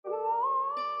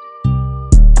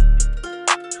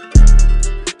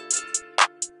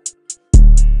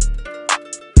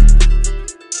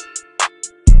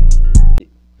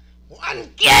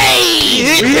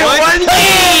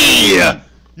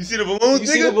You see the balloons, You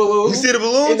nigga? see the balloons? You see the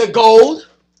balloons? In the gold.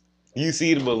 You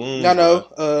see the balloons? I know.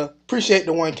 Appreciate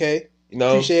the 1K. You know,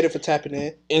 Appreciate it for tapping in.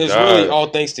 and it's God. really all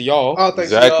thanks to y'all. All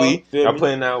thanks Exactly. to y'all. Y'all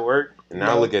putting that work, and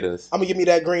now look at us. I'm gonna give me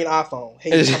that green iPhone.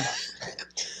 Hey,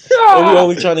 And we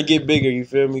only trying to get bigger. You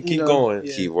feel me? Keep going.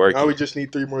 Yeah. Keep working. Now we just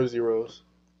need 3 more zeros.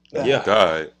 Yeah.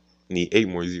 God. Need 8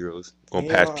 more zeros. Gonna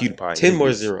pass PewDiePie. 10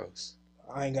 more zeros.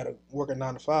 I ain't gotta work a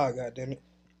 9 to 5. God damn it.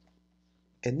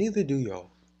 And neither do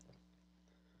y'all.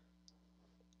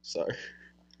 Sorry.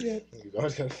 Yeah. You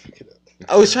always gotta pick it up.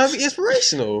 I was trying to be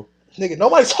inspirational. Nigga,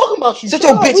 nobody's talking about you. Shut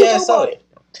your bitch ass up.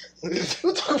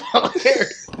 We're talking about hair.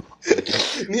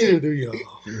 Neither do y'all.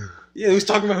 Yeah, he was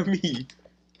talking about me.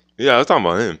 Yeah, I was talking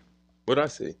about him. What'd I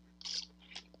say?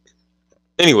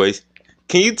 Anyways,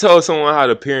 can you tell someone how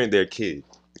to parent their kid?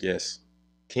 Yes.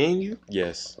 Can you?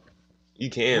 Yes. You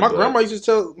can. My but... grandma used to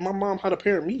tell my mom how to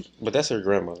parent me. But that's her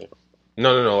grandmother.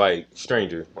 No, like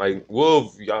stranger. Like,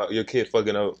 what if your kid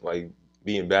fucking up, like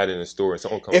being bad in the store, and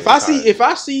someone comes? If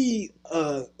I see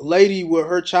a lady with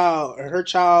her child and her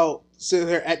child sitting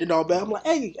there acting all bad, I'm like,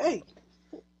 hey,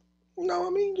 you know what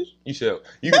I mean? Just you should.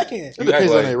 You It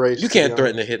depends on their race. You can't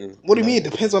threaten to hit him. what do you mean?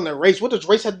 It depends on their race. What does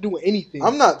race have to do with anything?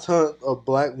 I'm not telling a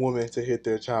black woman to hit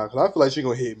their child because I feel like she's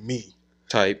gonna hit me.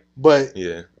 Type. But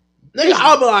Yeah. Nigga,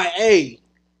 I'll be like, hey,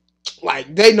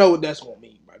 like they know what that's gonna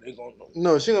mean, bro. They gonna know.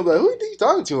 no, she gonna be like, "Who you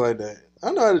talking to like that?"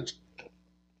 I know how to.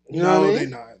 You know what I mean? They're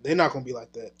not. They're not gonna be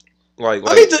like that. Like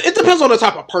I mean, it depends on the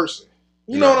type of person.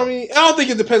 You know Nah. what I mean? I don't think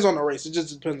it depends on the race. It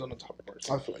just depends on the type of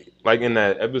person. I feel like in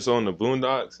that episode in the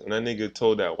Boondocks, and that nigga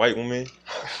told that white woman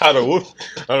how to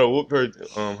whoop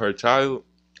her child.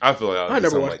 I feel like I never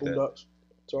something watched like that. Boondocks,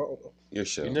 so I don't know. Your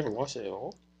show. You never watched it at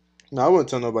all? No, I wouldn't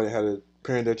tell nobody how to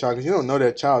parent their child because you don't know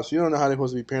that child, so you don't know how they're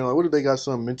supposed to be parenting. Like, what if they got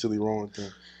something mentally wrong with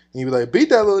them? And you be like, beat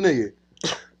that little nigga.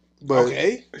 But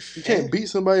Okay, you can't beat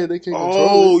somebody if they can't control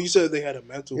oh, it. you said they had a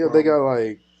mental. Yeah, if they got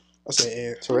like I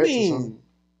said, Tourette's I mean- or something.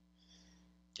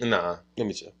 Nah. Let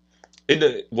me check. It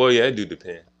do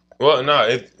depend. Well, nah.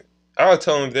 If I would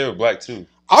tell them if they were black too.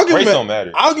 I'll give Race them. don't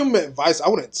matter. I'll give them advice. I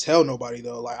wouldn't tell nobody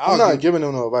though. Like I'm not giving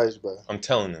them no advice, bro. I'm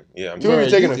telling them. Yeah. People Bro,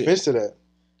 be taking you could- offense to that.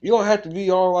 You don't have to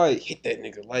be all like, hit that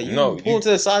nigga. Like, you No, pull you- him to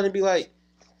the side and be like,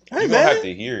 Hey you man, don't have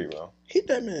to hear it, bro. hit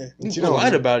that man. But you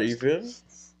lied about it, you feel me?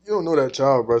 You don't know that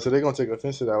child, bro, so they're gonna take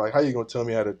offense to that. Like, how you gonna tell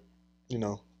me how to, you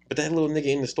know? But that little nigga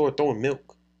in the store throwing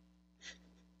milk.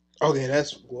 Okay,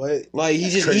 that's what. Like,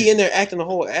 That's he in there acting the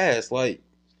whole ass. Like,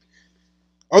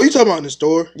 Oh, you talking about in the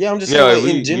store? yeah, I'm just Yeah, saying, like,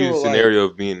 like, we in general, use a like, scenario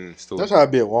of being in the store. That's how I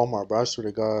be at Walmart, bro. I swear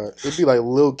to God, it'd be like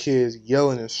little kids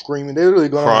yelling and screaming. They really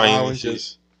going on the Crying aisle and and shit.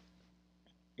 just.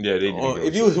 Yeah, they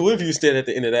do. what if you stand at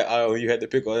the end of that aisle and you had to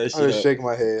pick all that I shit just up? shake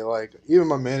my head. Like, even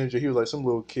my manager, he was like, some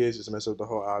little kids just mess up the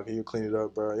whole aisle. Can you clean it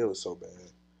up, bro? It was so bad.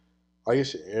 Like,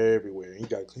 it's shit everywhere. You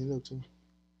gotta clean it up too.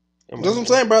 That's what I'm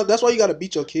saying, bro. That's why you gotta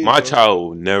beat your kids. My bro. child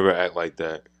will never act like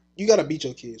that. You gotta beat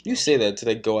your kids. You say that until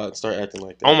they go out and start acting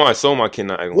like that. On my soul, my kid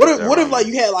not acting What like if that. what if around like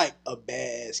me. you had like a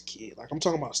bad kid? Like I'm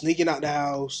talking about sneaking out the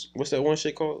house. What's that one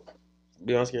shit called?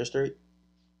 Be on scared straight?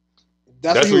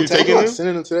 That's That's what you what were you taking. taking I'm him? not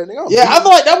sending them to that nigga. Yeah, I feel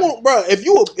like that won't, bro. If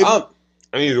you, I'm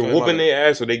either Wait, whooping my- their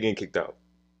ass or they getting kicked out.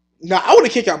 nah, I would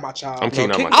have kicked out my child. I'm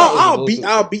kicking out my kick child.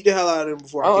 I'll beat the hell out of them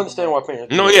before. I don't kick understand them why out.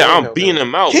 parents. No, do yeah, that. I'm beating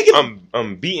them out. Kick him-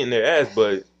 I'm beating their ass,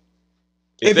 but if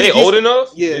If they you- old enough,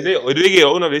 yeah. if they get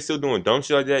old enough, they still doing dumb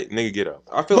shit like that, nigga, get up.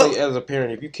 I feel But- like as a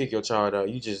parent, if you kick your child out,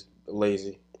 you just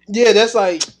lazy. Yeah, that's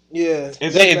like yeah.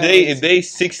 If they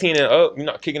 16 and up, you're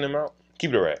not kicking them out.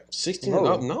 Keep it a rap. 16 No. and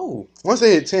up, no. Once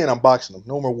they hit 10, I'm boxing them.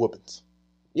 No more whoopings.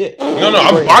 Yeah. No,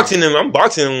 I'm Right. boxing them. I'm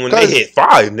boxing them when they 'Cause- hit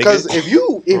 5, Because nigga. if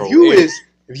you Bro,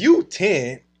 if you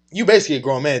 10, you basically a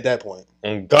grown man at that point.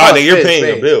 On God, Oh, you're spade, paying a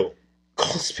spade. bill.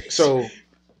 So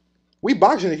we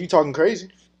boxing if you talking crazy.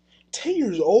 10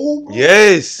 years old. Bro?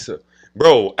 Yes,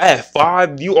 bro. At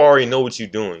 5, you already know what you're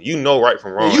doing. You know right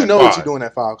from wrong. Yeah, you at know 5. what you're doing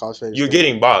at 5 college phase. You're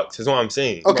getting boxed. That's what I'm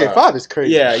saying. Okay, Bruh. 5 is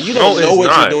crazy. Yeah, you No, don't know it's what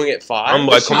not. you're doing at 5. I'm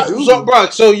like, come on. So, bro,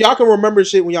 so y'all can remember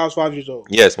shit when y'all was 5 years old.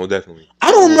 Yes, most definitely.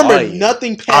 I don't remember Lying.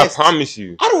 nothing I past. promise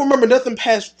you. I don't remember nothing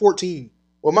past 14.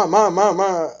 Well, my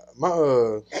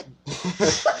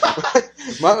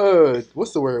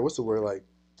what's the word? Like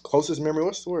closest memory.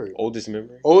 What's the word? Oldest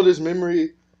memory. Oldest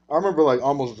memory. I remember like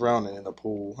almost drowning in a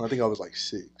pool. I think I was like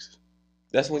 6.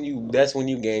 That's when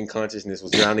you gained consciousness,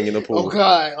 was drowning in the pool. Oh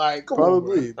God, like come on,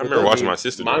 bro. Probably. I remember watching my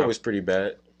sister. Mine drown. was pretty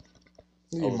bad.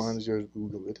 Mine is yours.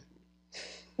 Google it.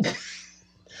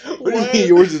 What do you What? mean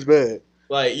yours is bad?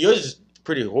 Like yours is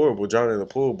pretty horrible, drowning in the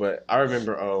pool. But I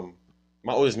remember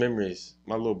my oldest memory is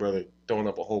my little brother throwing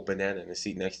up a whole banana in the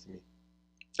seat next to me.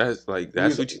 That's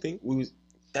what you think?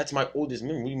 That's my oldest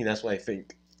memory. What do you mean? That's what I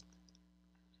think.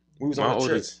 We was My on a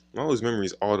trip. oldest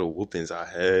memories, all the whoopings I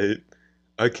had.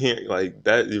 I can't like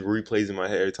that. It replays in my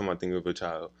head every time I think of a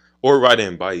child or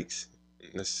riding bikes.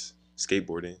 That's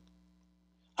skateboarding.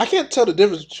 I can't tell the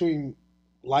difference between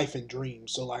life and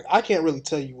dreams. So like, I can't really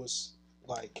tell you what's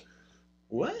like.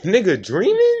 What? Nigga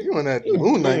dreaming? You on that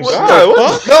moon night What shit.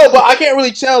 the fuck? No, but I can't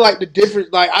really tell like the difference.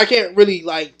 Like, I can't really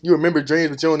like. You remember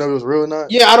dreams, but you don't know if it was real or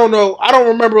not? Yeah, I don't know. I don't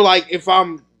remember like if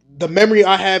the memory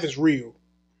I have is real.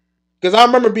 Because I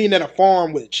remember being at a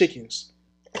farm with chickens.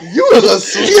 You was a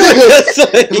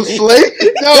slave.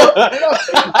 No,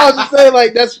 I was just saying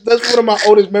like that's one of my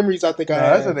oldest memories I think I Nah,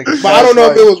 have. that's a nigga But I don't know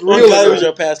if it was real. I'm glad it or was not.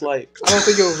 your past life. I don't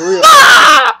think it was real.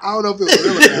 I don't know if it was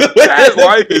real or not. Past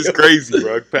life is crazy,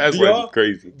 bro. Past Do life y'all- is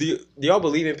crazy. Do y'all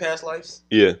believe in past lives?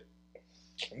 Yeah,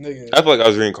 Nigga. I feel like I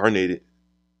was reincarnated.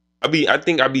 I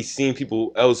think I be seeing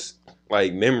people else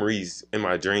like memories in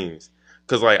my dreams.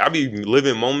 Cause like I be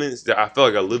living moments that I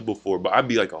felt like I lived before, but I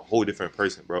be like a whole different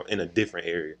person, bro, in a different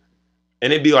area.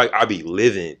 And it'd be like I be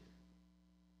living.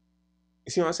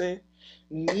 You see what I'm saying?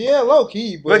 Yeah, low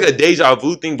key, but Like a deja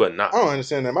vu thing, but not. I don't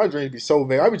understand that. My dreams be so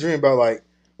vague. I be dreaming about like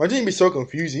my dreams be so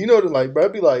confusing. You know, like, bro,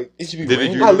 I'd be like, It should be Vivid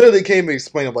random. dream. I literally can't even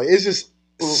explain it. Like, it's just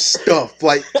stuff.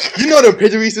 Like, you know the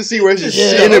picture we used to see where it's just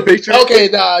shit in the picture. okay,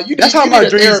 nah, you. That's need, how you my need a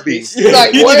dreams therapist. be.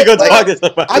 Like you what? need to go Like, talk to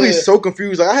somebody. I be Yeah. so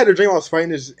confused. Like, I had a dream I was fighting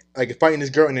this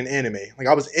girl in an anime. Like,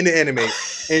 I was in the anime,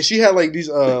 and she had like these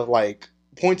like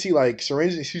pointy like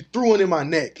syringes, and she threw one in my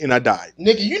neck, and I died.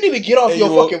 Nigga, you need to get off Hey, your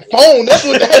you woke- fucking phone. That's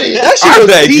what that is. That I shit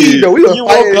was bet tea, you- though. We were You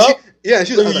fighting. woke and up? Yeah,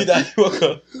 she was. I was You like, died, you woke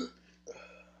up.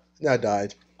 I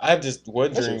died. I have this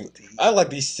one That shit dream. was tea. I like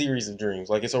these series of dreams.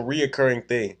 Like it's a reoccurring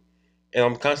thing, and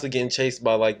I'm constantly getting chased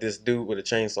by like this dude with a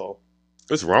chainsaw.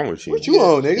 What's wrong with you? What you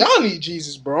on, nigga? Y'all need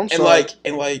Jesus, bro. I'm And sorry.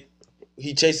 like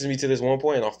he chases me to this one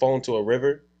point, and I fall into a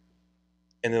river,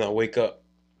 and then I wake up.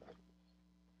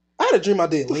 I had a dream I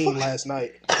did lean last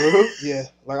night. Yeah,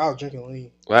 like I was drinking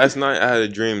lean. Last night I had a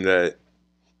dream that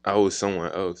I was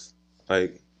someone else.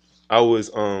 Like I was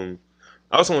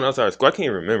someone else out of school. I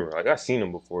can't remember. Like I seen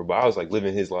him before, but I was like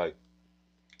living his life.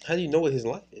 How do you know what his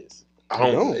life is? I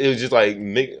don't. don't. It was just like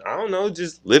I don't know,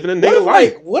 just living a What nigga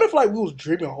if life. like we was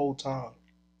dreaming the whole time?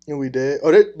 And we did.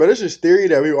 Oh, but it's just theory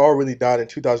that we all really died in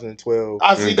 2012.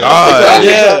 I see God.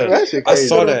 Yeah. That shit I crazy.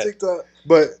 saw on that. TikTok.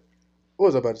 But what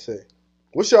was I about to say?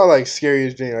 What's y'all like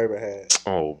scariest dream I ever had?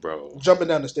 Oh, bro, Jumping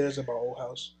down the stairs in my old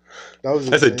house. That was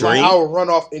That's a dream. dream. Like I would run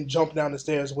off and jump down the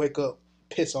stairs, wake up,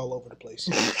 piss all over the place.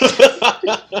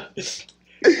 I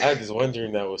had this one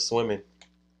dream that I was swimming,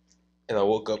 and I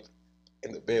woke up,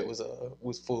 and the bed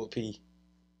was full of pee.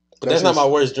 But that's not my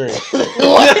worst dream.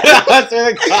 I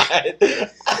swear to God.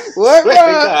 What, Swear bro?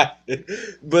 to God.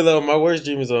 But my worst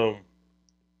dream is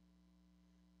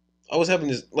I was having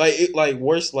this like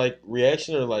worst like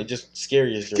reaction or like just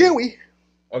scariest dream. Can we?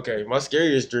 Okay, my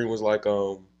scariest dream was like I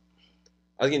was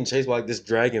getting chased by like this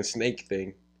dragon snake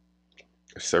thing.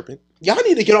 a serpent. Y'all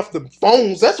need to get off the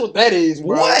phones. That's what that is,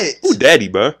 bro. Who daddy,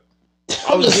 bro?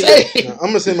 I'm just getting- saying. Now, I'm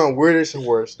gonna say my weirdest and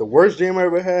worst. The worst dream I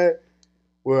ever had,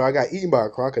 where I got eaten by a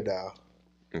crocodile,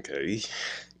 Okay.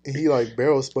 and he like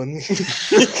barrel spun me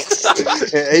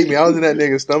and ate me. I was in that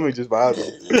nigga's stomach just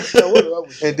vibing.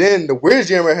 And then the weirdest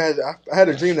dream I had, I had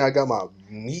a dream that I got my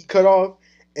meat cut off,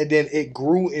 and then it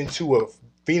grew into a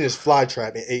Venus flytrap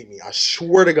and ate me. I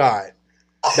swear to God,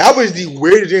 that was the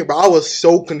weirdest dream. But I was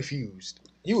so confused.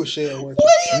 You was sharing with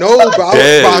No, but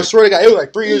I swear to God, it was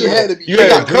like 3 years You ago. had to be- You It had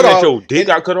got a dream cut that off. your dick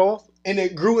got cut off? And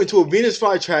it grew into a Venus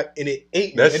flytrap and it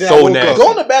ate me. That's and then so I woke nasty. up. Go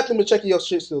in the bathroom and check your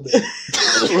shit still there.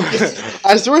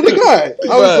 I swear to God,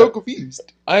 I was so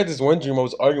confused. I had this one dream I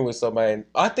was arguing with somebody, and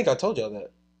I think I told y'all that.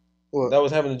 What? That I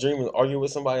was having a dream and arguing with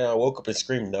somebody, and I woke up and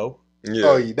screamed no. Yeah.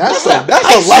 Oh, yeah, that's a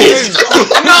light.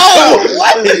 No!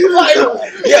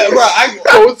 What? Yeah, bro.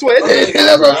 Cold sweat.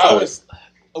 I was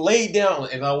laid down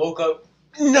and I woke up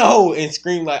no and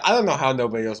screamed like I don't know how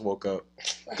nobody else woke up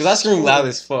because I screamed loud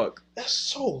as fuck. That's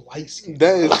so light skinned.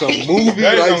 That is some movie.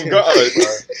 That is like on God,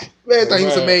 Man, I thought he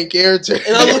was the main character.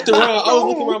 And I looked around. I was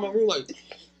looking around my room like,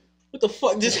 what the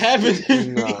fuck just happened to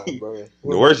Nah, me? bro.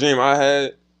 The worst dream I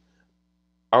had,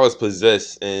 I was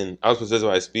possessed by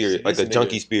a spirit, See, like a this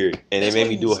junkie nigga. spirit, and That's they made why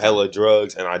me you do need to hella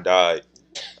drugs, and I died.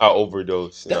 I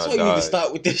overdosed. And That's I why you need died. to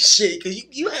stop with this shit because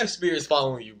you have spirits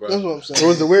following you, bro. That's what I'm What saying.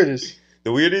 was the weirdest?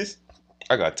 The weirdest,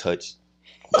 I got touched.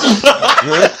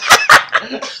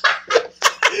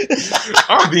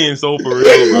 I'm being so for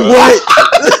real, bro. What?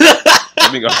 I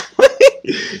think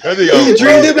I'm You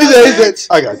dreamed it, he said,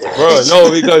 I got you. bro,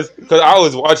 no, because I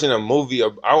was watching a movie.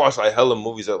 I watched like hella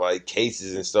movies of like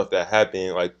cases and stuff that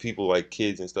happen, like people like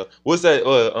kids and stuff. What's that?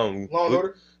 Law and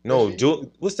Order? No,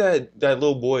 what's that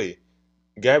little boy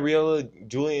Gabriella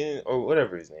Julian or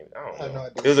whatever his name. I I don't have know. no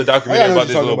idea. It was a I documentary know about what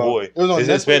this you're little talking boy. about. It was on This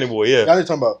Netflix? Hispanic boy, yeah. Y'all didn't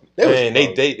talking about. And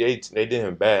they did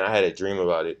him bad. I had a dream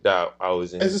about it that I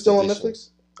was in. Is it still on position. Netflix?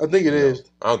 I think it is.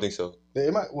 I don't think so.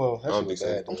 It might. Well, that I don't shit was think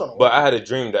so. bad. I'm trying to. But I had a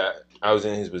dream that I was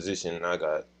in his position and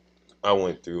I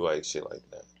went through like shit like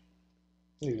that.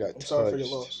 You got I'm sorry for your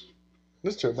touched. loss.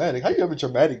 That's traumatic. How you have a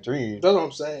traumatic dream? That's what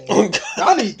I'm saying.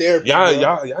 Y'all need therapy.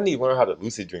 Y'all need to learn how to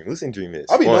lucid dream. Lucid dream is.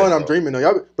 I be fun, knowing bro. I'm dreaming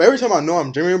though. But every time I know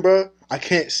I'm dreaming, bro, I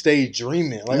can't stay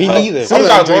dreaming. Like, Me neither.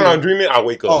 Sometimes when I'm dreaming, I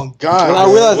wake up. Oh God! When I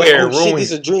man. realize, like, Where oh shit, ruined.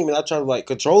 this is a dream, and I try to like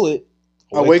control it.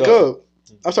 I wake up.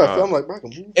 I start feeling like, bro, I can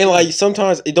move. And like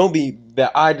sometimes it don't be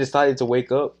that I decided to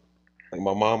wake up. Like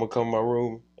my mom would come in my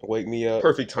room and wake me up.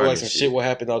 Perfect Or timing. like some shit will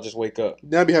happen, I'll just wake up.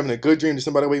 Then I be having a good dream. Does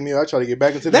somebody wake me up? I try to get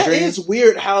back into the That dream. is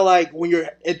weird. How like when you're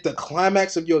at the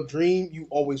climax of your dream, you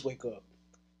always wake up.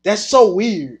 That's so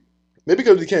weird. Maybe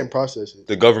because we can't process it.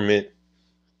 The government.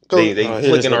 They here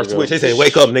flicking this our nigga switch. go. They say,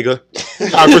 "Wake up, nigga!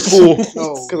 Time for school."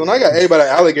 No, Because when I got ate by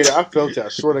that alligator, I felt it. I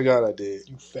swear to God, I did.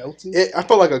 you felt it. I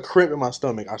felt like a crimp in my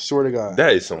stomach. I swear to God.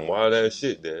 That is some wild ass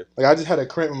shit, there. Like I just had a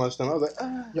crimp in my stomach. I was like,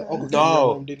 ah. Your uncle No. came in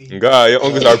your room, did he? God, your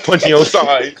uncle started punching your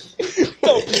side.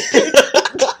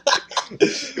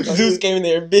 Zeus came in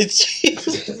there,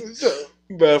 bitch.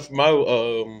 But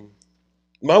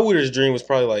my weirdest dream was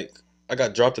probably like I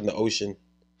got dropped in the ocean.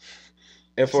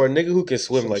 And for a nigga who can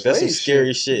swim, Some like that's some slave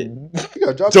scary shit. You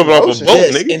got dropped Jumping in the off a ocean. boat.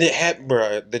 Yes, nigga. and it happened,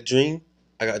 bro. The dream,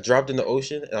 I got dropped in the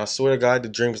ocean, and I swear to God, the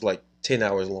dream was like 10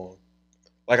 hours long.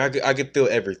 Like I could feel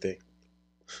everything.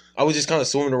 I was just kind of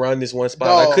swimming around this one spot.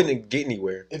 Dog. I couldn't get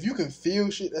anywhere. If you can feel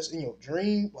shit that's in your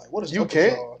dream, like what is You up with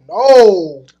can't? y'all?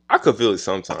 No. I could feel it I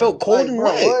sometimes. felt cold Like, and bro,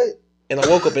 wet, what? and I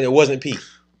woke up and it wasn't pee.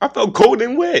 I felt cold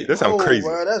and wet. That sounds No, crazy.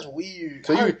 bro, that's weird.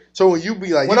 So when you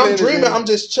be like, When you I'm been in a dreaming, dream- I'm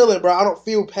just chilling, bro. I don't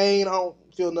feel pain. I don't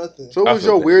feel nothing. So what was I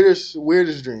feel your that.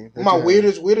 weirdest dream? that My you had?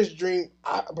 weirdest dream,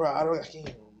 I can't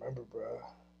even remember, bro.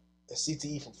 The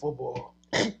CTE from football.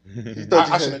 thought I you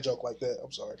shouldn't had- have joked like that.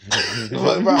 I'm sorry,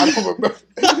 but, bro, I don't remember.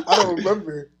 I don't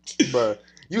remember. Bro,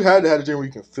 you had to have a dream where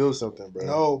you can feel something, bro.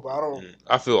 No, but I don't.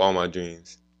 I feel all my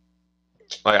dreams.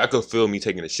 Like I could feel me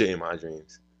taking a shit in my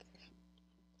dreams.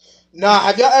 Nah,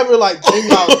 have y'all ever like dreamed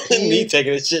y'all was Me peeing?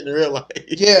 taking a shit in real life.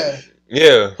 Yeah,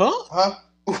 Yeah. Huh? huh?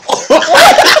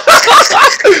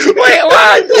 Wait,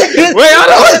 what? Wait, I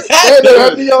don't. That never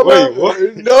happened to y'all, bro? Wait,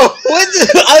 what? No, What?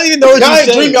 I don't even know what y'all you ain't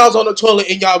said. dream y'all was on the toilet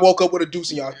and y'all woke up with a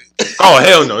deuce in y'all. Oh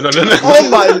hell no, no. Oh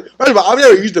my! First of all, I've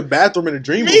never used the bathroom in a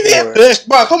dream Me before.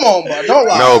 Bro, come on, bro. Don't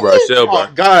lie. No, bro, chill, bro.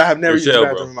 Oh God, I have never You used the shall,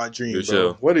 bathroom bro. in my dream, You bro.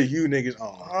 shall. What are you niggas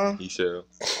on? Huh? You shall.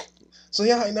 So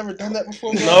y'all ain't never done that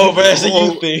before, bro? No, bro, that's a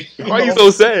you thing. Why you so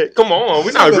sad? Come on,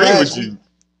 we not Even agreeing last with you.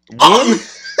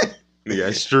 What?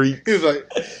 Nigga, streak. He was like,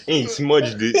 Ain't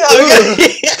smudged it.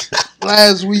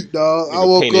 Last week, dog, I Nigga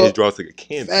woke painted his up draws like a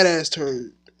canvas. fat ass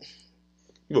turd.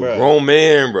 You a Bruh. grown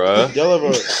man, bro. Y'all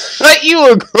ever? Like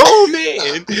you a grown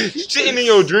man. Shitting in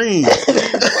your dreams.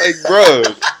 Like, bro.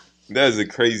 That's a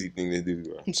crazy thing to do,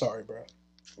 bro. I'm sorry, bro.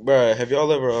 Bruh, have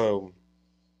y'all ever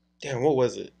damn, what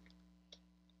was it?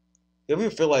 You ever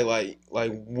feel like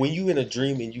when you in a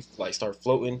dream and you like start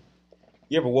floating?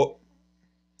 You ever woke?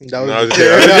 that was No, the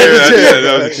chair.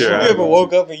 that was the You chair. ever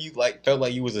woke up and you like felt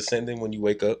like you was ascending when you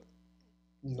wake up?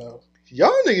 No.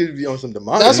 Y'all niggas be on some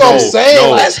demonic. That's what I'm No, saying.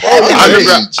 no. That's I heavenly. I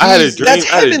remember I had a Jesus. dream. That's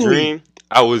I had a heavenly. dream.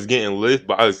 I was getting lift,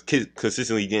 but I was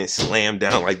consistently getting slammed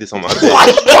down like this on my bed.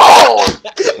 Whoa!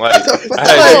 Like, I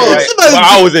had a dream, like, Somebody- but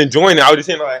I was enjoying it. I was just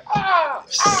saying like, ah.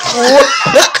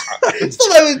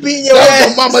 Somebody was beating your Tell your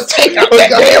ass. mama take out that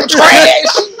damn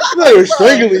trash. They were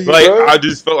strangling you, Like bro. I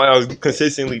just felt like I was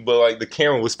consistently, but like the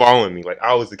camera was following me. Like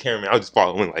I was the cameraman. I was just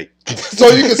following. Like So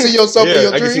you can see yourself in yeah,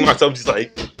 your I can see dreams. myself just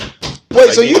like Wait,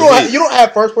 like so you getting don't hit. you don't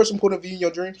have first person point of view in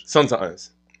your dreams?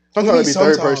 sometimes. Sometimes it be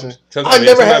third Sometimes. person. Sometimes I never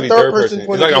sometimes had it be third person It's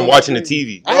point like of view I'm in watching my the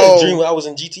TV. I had a Oh. dream when I was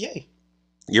in GTA.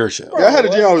 Your show. Yeah, I had a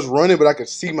dream I was running, but I could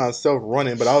see myself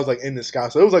running, but I was like in the sky,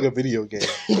 so it was like a video game.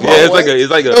 Yeah, it's like a It was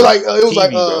like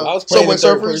TV, bro. I was playing Subway in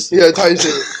third Surfers. person. Yeah, tight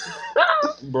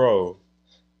shit. Bro.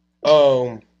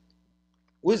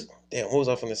 What was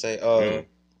I finna say?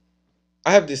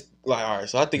 I have this like, all right,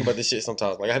 so I think about this shit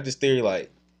sometimes. Like I have this theory,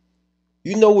 like,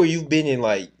 you know where you've been in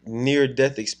like near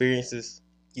death experiences?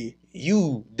 Yeah.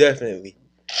 You definitely.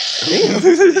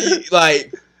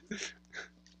 Like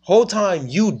whole time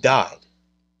you died.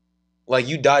 Like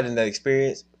you died in that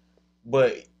experience,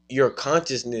 but your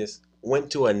consciousness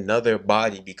went to another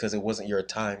body because it wasn't your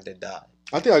time to die.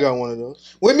 I think I got one of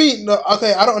those. With me, no,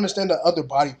 okay, I don't understand the other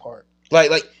body part.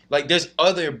 Like there's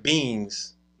other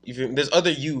beings There's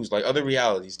other yous, like other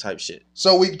realities type shit.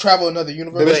 So we travel another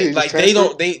universe. Like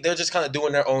they're just kind of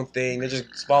doing their own thing. They're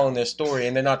just following their story,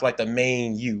 and they're not like the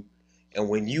main you. And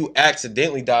when you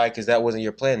accidentally die because that wasn't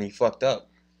your plan, and you fucked up.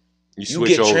 You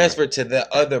get transferred to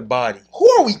the other body. Who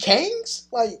are we, kings?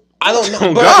 Like I don't know,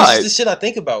 Oh, bro. God. It's just the shit I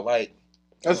think about. Like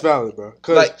That's valid, bro.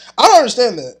 Cause like I don't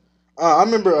understand that. I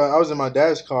remember I was in my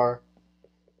dad's car,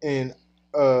 and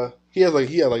he had like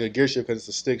a gear shift because it's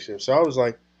a stick shift. So I was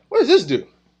like, "What does this do?"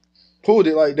 Pulled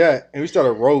it like that, and we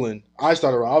started rolling. I was the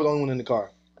only one in the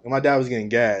car, and my dad was getting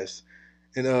gas,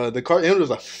 and the car. And it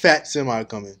was a fat semi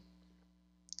coming.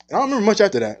 And I don't remember much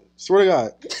after that. Swear to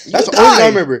God, that's the only thing I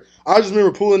remember. I just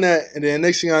remember pulling that, and then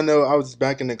next thing I know, I was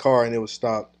back in the car, and it was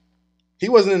stopped. He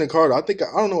wasn't in the car though. I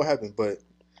don't know what happened, but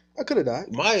I could have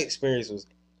died. my experience was,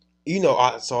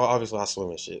 so obviously I swim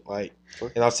and shit. Like,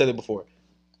 and I've said it before.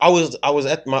 I was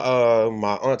at my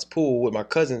my aunt's pool with my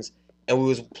cousins, and we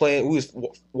was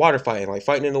water fighting, like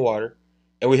fighting in the water,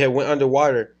 and we had went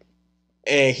underwater,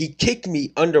 and he kicked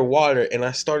me underwater, and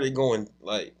I started going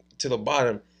like to the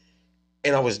bottom,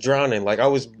 and I was drowning. Like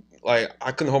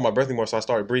I couldn't hold my breath anymore, so I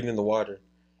started breathing in the water.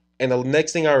 And the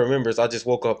next thing I remember is I just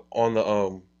woke up on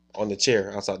the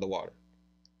chair outside the water.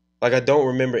 Like I don't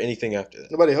remember anything after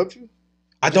that. Nobody helped you?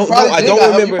 I don't know. I don't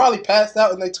remember. You probably passed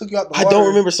out and they took you out the water. I don't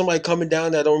remember somebody coming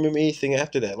down. I don't remember anything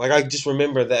after that. Like I just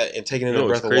remember that and taking in a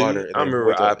breath of water. And I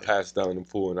remember I passed out in the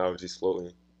pool and I was just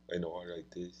floating in the water like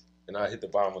this, and I hit the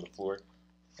bottom of the floor,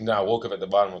 and then I woke up at the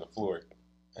bottom of the floor,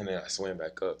 and then I swam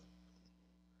back up.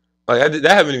 Like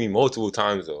that happened to me multiple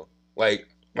times though. Like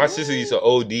my sister used to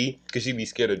OD because she'd be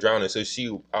scared of drowning, so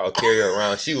I'll carry her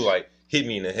around. She would like hit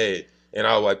me in the head, and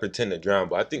I would like pretend to drown,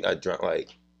 but I think I drowned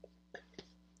like.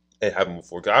 It happened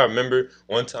before. Cause I remember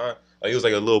one time, like it was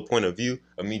like a little point of view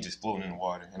of me just floating in the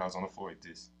water, and I was on the floor like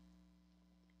this.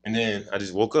 And then I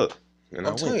just woke up, and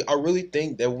I'm telling you, I really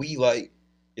think that we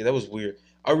that was weird.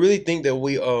 I really think that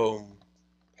we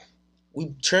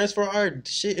transfer our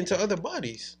shit into other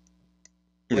bodies.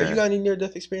 Yeah. You got any near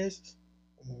death experiences?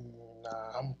 Nah,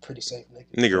 I'm pretty safe, nigga.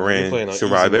 Nigga playing ran, on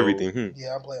survived easy everything.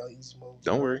 Yeah, I'm playing on easy mode.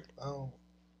 Don't worry. Y'all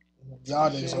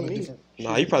niggas on a different.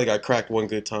 Nah, you probably got cracked one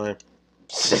good time.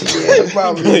 Yeah,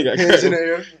 probably. Hands in the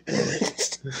air.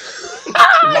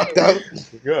 Knocked out.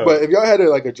 Yeah. But if y'all had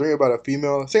a dream about a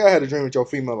female, say I had a dream that your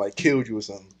female like killed you or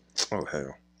something. Oh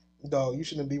hell. Dog, you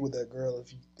shouldn't be with that girl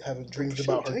if you having dreams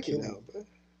about her killing you.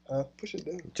 Huh? Push it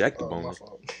down. Jack the My bone.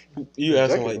 fault. You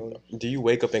asking like, do you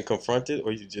wake up and confront it,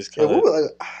 or you just Yeah, kind of?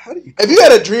 how do you? If you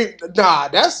had a dream, nah,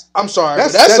 I'm sorry.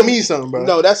 That means something, bro.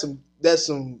 No, that's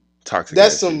some Toxic. toxic.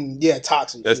 That's shit,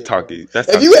 toxic. That's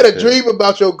if you had a toxic. dream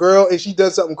about your girl and she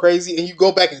does something crazy and you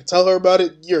go back and tell her about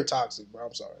it, you're toxic, bro.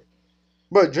 I'm sorry.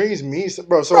 But dreams mean something,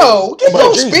 bro. So, Bro, get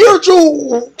your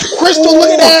spiritual crystal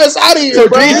looking ass out of here, So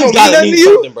bro. dreams Dreams don't gotta mean mean nothing to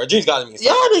you? something, bro. Dreams gotta mean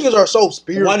something. Y'all niggas are so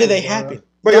spiritual. Why do they bro. happen?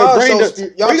 But Y'all your brain, so does,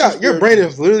 spir- y'all too your brain spiritual.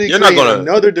 is literally You're not creating gonna-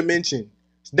 another dimension.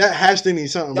 That has to mean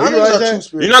something. Y'all You realize niggas are that? too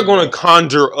spiritual. You're not going to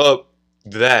conjure up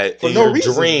that For in no your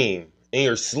reason. dream. In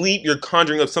your sleep, you're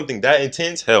conjuring up something that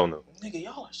intense? Hell no. Nigga,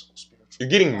 y'all are so spiritual. You're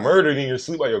getting murdered in your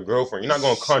sleep by your girlfriend. You're not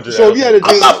going to conjure So that if you up. had a I'm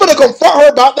dream, not gonna confront her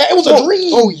about that. It was a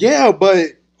dream. Oh yeah,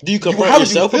 but Do you how confront would you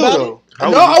yourself feel about though? it?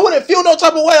 No, I wouldn't feel no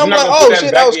type of way. I'm You're not like, gonna oh put shit,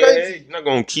 back that was in your crazy. head? You're not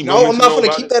going to keep No, I'm not gonna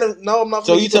gonna keep that. No, I'm not.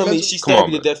 So gonna you keep that tell me mental- she Come stabbed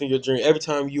on, you to bro. death in your dream. Every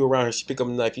time you around her, she pick up a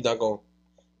knife. You're not gonna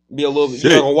be a little bit. Shit.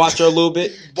 You're not gonna watch her a little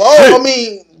bit. Bro, I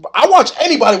mean, I watch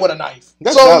anybody with a knife.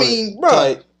 That's so valid. I mean, bro,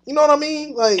 Like- you know what I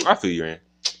mean? Like I feel you, man.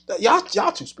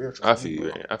 y'all too spiritual. I feel you,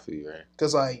 man. I feel you, man.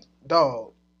 Cause like,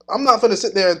 dog, I'm not gonna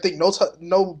sit there and think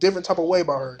no different type of way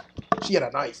about her. She had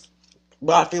a knife.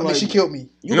 But I feel I mean, like she killed me.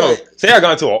 You know, say I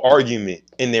got into an argument,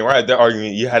 and then right at that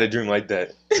argument, you had a dream like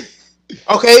that.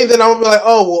 Okay, then I'm gonna be like,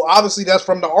 oh well, obviously that's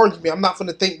from the argument. I'm not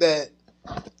gonna think that.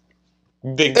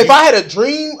 If I had a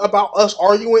dream about us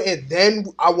arguing and then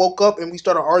I woke up and we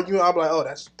started arguing, I'd be like, oh,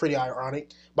 that's pretty ironic.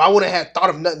 But I wouldn't have thought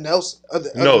of nothing else.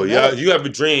 No, yeah, you have a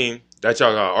dream that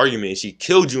y'all got an argument, and she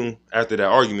killed you after that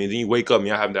argument. Then you wake up and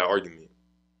y'all have that argument.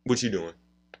 What you doing?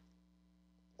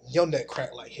 Your neck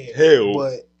cracked like hell. Hell.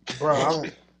 But bro, I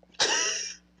don't.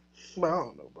 Bro, I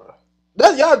don't know, bro.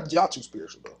 That y'all too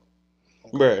spiritual,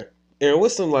 though. bruh. Aaron,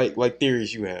 what's some like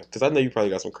theories you have? Because I know you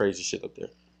probably got some crazy shit up there.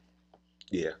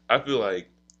 Yeah, I feel like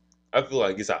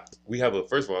it's we have a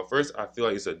first I feel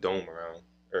like it's a dome around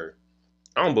Earth.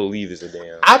 I don't believe it's a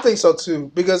damn. I think so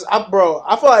too because I feel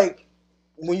like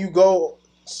when you go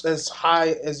as high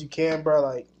as you can, bro,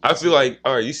 like I feel like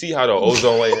all right. You see how the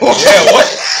ozone layer? Yeah,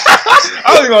 what?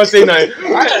 I wasn't gonna say nothing.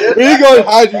 When you go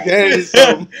hide your hand or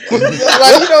something. like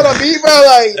you know what I mean, bro.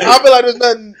 Like I feel like there's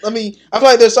nothing. I mean, I feel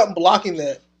like there's something blocking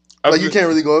that. Like you can't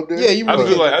really go up there. Yeah, you. I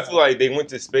Really feel like they went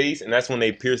to space, and that's when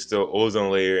they pierced the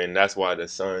ozone layer, and that's why the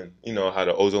sun, you know, how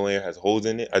the ozone layer has holes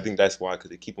in it. I think that's why, because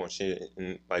they keep on shit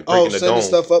and like breaking the dome.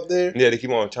 Stuff up there. Yeah, they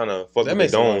keep on trying to fuck with the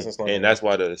dome, and that's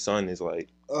why the sun is like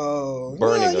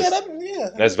burning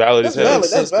us. That's valid as hell.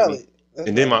 That's valid.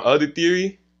 And then my other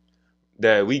theory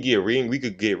that we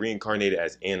could get reincarnated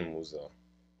as animals though.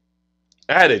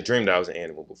 I had a dream that I was an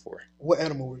animal before. What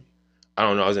animal were you? I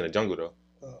don't know. I was in the jungle though.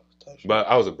 But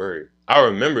I was a bird. I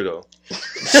remember though.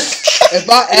 If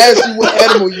I asked you what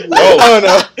animal you were, I don't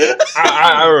know.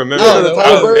 I remember. I don't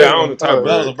know the type of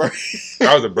bird. I was a bird.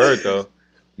 I was a bird though.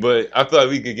 But I feel like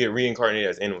we could get reincarnated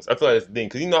as animals. I feel like that's the thing.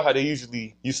 Because you know how they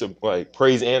usually used to like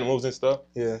praise animals and stuff?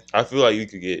 Yeah. I feel like we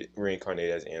could get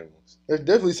reincarnated as animals. There's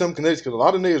definitely some connections because a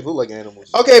lot of niggas look like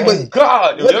animals. Okay, but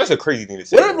God, that's a crazy thing to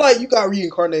say. What if like you got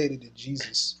reincarnated in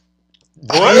Jesus?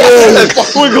 What?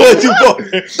 We're going too far.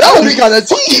 That would be kind of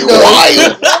tea, though.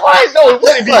 Why? No, it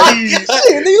wouldn't be.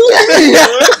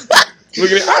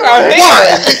 Look at it. I got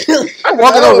hands. I'm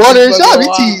walking on water and shot me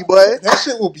tea, but that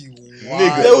shit will be wild.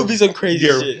 Nigga, that would be some crazy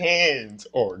Your shit. hands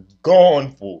are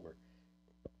gone for.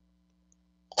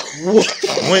 when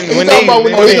talking they about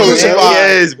when they crucified.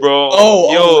 Yes, bro.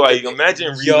 Oh, like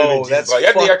imagine reliving. That's like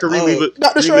I think I could relive.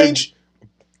 Doctor Strange.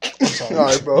 all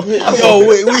right, bro. Yo,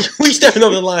 wait, we stepping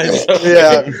over the line.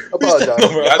 Yeah, apologize.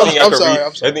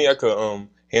 I think I could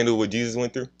handle what Jesus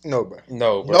went through. No, bro.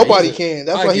 No, bro. Nobody can.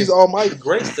 That's why he's almighty.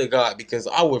 Grace to God, because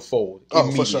I would fold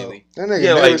immediately. For sure. That nigga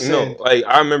Yeah, never like sinned. like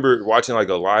I remember watching like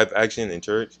a live action in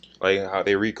church, like how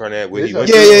they reincarnated what he went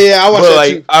Yeah, through. I watched But that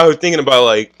like too. I was thinking about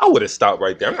like I would have stopped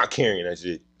right there. I'm not carrying that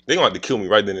shit. They gonna have to kill me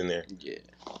right then and there. Yeah,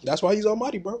 That's why he's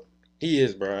almighty, bro. he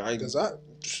is, bro. Because I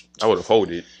would have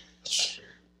folded.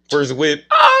 First whip.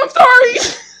 Oh,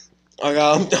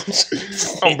 I'm sorry.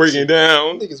 I'm breaking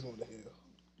down. niggas going to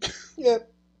hell. Yep.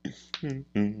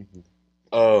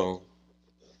 Oh,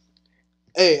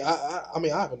 Hey, I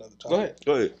mean, I have another topic.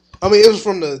 go ahead. I mean, it was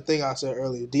from the thing I said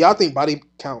earlier. Do y'all think body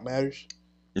count matters?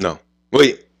 No.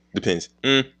 Wait. Depends.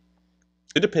 It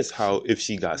depends how if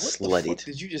she got What the slutted. fuck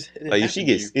did you just? Like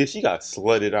if she got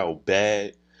slutted out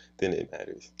bad, then it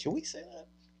matters. Can we say that?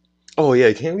 Oh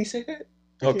yeah, can we say that?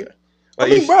 Okay. I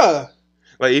mean, bruh.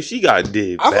 Like if she got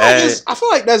did I bad, feel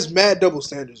like that's mad double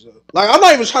standards though. Like I'm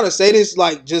not even trying to say this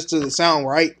like just to sound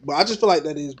right, but I just feel like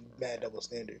that is mad double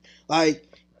standard. Like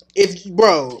if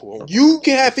you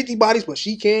can have 50 bodies but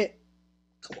she can't.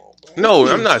 Come on, bro.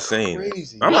 no, I'm not saying.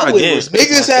 Crazy. I'm not against.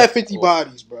 Niggas have 50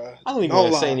 bodies, bro. I don't even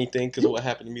want to say anything because of what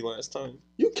happened to me last time.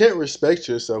 You can't respect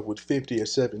yourself with 50 or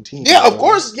 17. Yeah, of bro.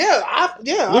 course.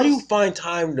 Yeah, Where do you find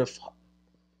time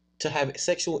to have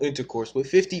sexual intercourse with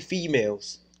 50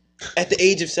 females at the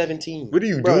age of 17? What are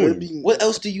you Bro, doing? What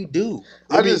else do you do?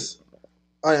 I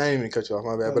ain't even cut you off,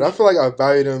 my bad. But I feel like I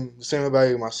value them the same I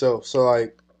value myself. So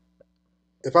like,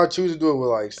 if I choose to do it with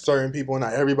like certain people,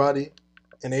 not everybody,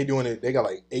 and they doing it, they got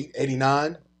like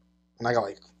 89, and I got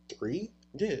like 3.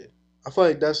 Yeah. I feel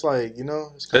like that's like, you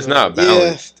know, it's That's kinda not like,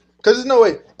 balanced. Cause there's no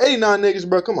way 89 niggas,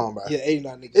 bro. Come on, bro. Yeah,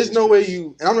 89 niggas. There's no way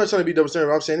you. And I'm not trying to be double standard.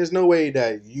 But I'm saying there's no way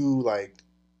that you like.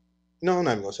 No, I'm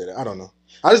not even gonna say that. I don't know.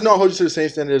 I just know I hold you to the same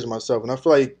standard as myself, and I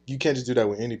feel like you can't just do that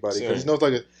with anybody because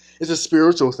it's a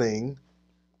spiritual thing.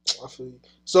 I feel you.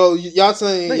 So y'all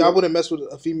saying y'all wouldn't mess with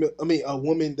a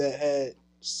woman that had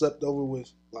slept over with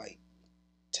like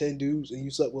 10 dudes and you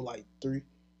slept with like 3?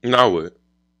 No, I would.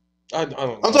 I don't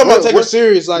know. I'm talking about taking it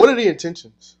serious. Like, what are the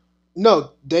intentions?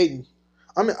 No, dating.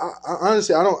 I mean, I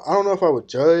honestly, I don't know if I would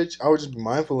judge. I would just be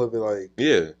mindful of it. Like,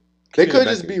 Yeah. they could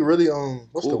just be really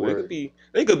what's the Cool. word?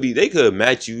 They could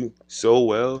match you so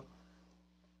well.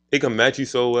 They could match you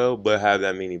so well, but have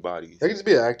that many bodies. They could just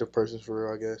be an active person for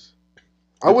real. I guess.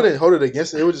 I wouldn't hold it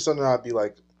against it. It was just something I'd be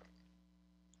like,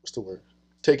 what's the word?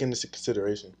 Take into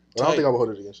consideration. But I don't think I would hold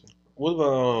it against you. What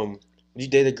about would you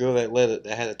date a girl that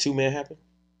that had a 2-man happen?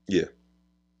 Yeah.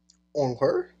 On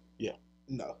her? Yeah.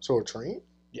 No. So a train?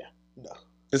 Yeah. No.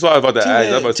 That's what I was about to ask.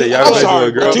 I was about to say, y'all I'm been sorry,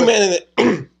 with a girl. A 2-man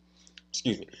and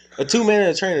excuse me. A 2-man and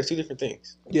a train are 2 different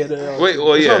things. Yeah, they are. Wait,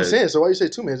 well, That's yeah. what I'm saying. So why you say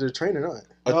 2 men? Is it a train or not?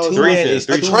 A No, 2-man is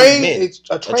a 2 train. men.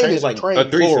 A train is like a train. A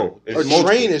threesome. plural.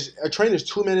 It's A train is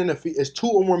 2 men and it's 2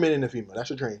 or more men and a female.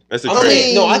 That's a train. That's a I train.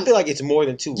 mean, no, I feel like it's more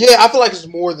than 2. Yeah, I feel like it's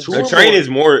more than 2. A train is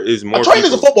more. A train people.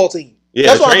 is a football team. Yeah,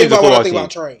 That's a what I train think is a about when I football think team.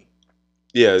 about train.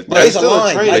 Yeah, But that's it's a still a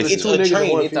line. train. Like It's it's two a niggas and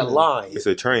train. one It's a female. line. it's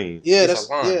a train. Yeah, It's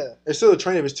a line. yeah. It's still a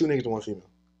train if it's 2 niggas and 1 female.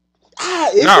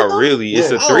 Is Not it though? really. It's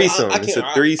Yeah. a threesome. I It's can't-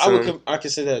 a threesome. I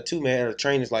consider a 2-man and a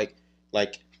train is like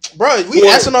Bro, we For-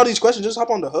 asking all these questions. Just hop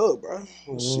on the hub, bro.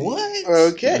 what?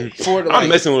 Okay. For the, I'm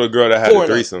messing with a girl that had four a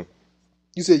and a- threesome.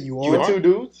 You said you You are. are? 2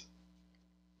 dudes?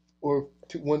 Or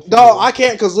one. No, I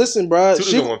can't. Cause listen, bro. Two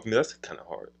dudes and one female. That's kind of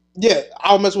hard. Yeah,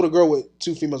 I'll mess with a girl with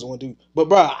 2 females and 1 dude. But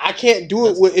bro, I can't do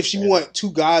it with if she want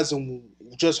 2 guys and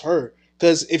just her.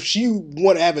 Cause if she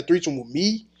want to have a threesome with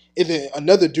me and then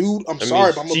another dude, I'm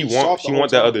sorry, but I'm gonna be soft. She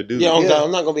want that other dude. Yeah, I'm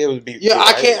not gonna be able to be. Yeah,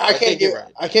 I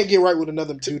can't get right with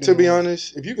another dude. To be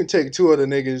honest, if you can take 2 other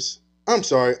niggas, I'm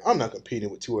sorry, I'm not competing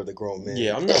with 2 other grown men.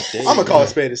 Yeah, I'm not. I'm gonna call a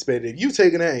spade a spade. If you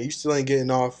taking that and you still ain't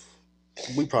getting off,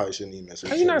 we probably shouldn't even mess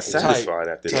with How you. you not satisfied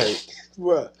after that?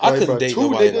 Bro, I couldn't date 2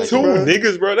 nobody niggas, like 2 that.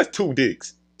 niggas, bro. That's 2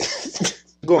 dicks.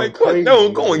 Going Like, crazy. no,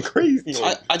 going crazy.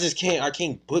 I just can't. I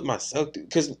can't put myself through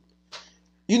because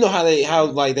you know how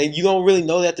you don't really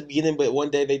know that at the beginning, but one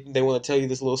day they want to tell you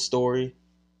this little story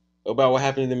about what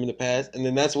happened to them in the past, and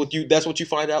then that's what you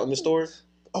find out in the story.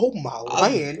 oh my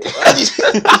land.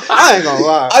 I ain't gonna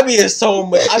lie. I be in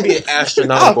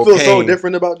astronomical I feel pain. so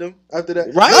different about them after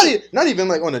that. Right? Not even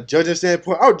like on a judging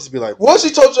standpoint. I would just be like, What she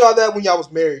told y'all that when y'all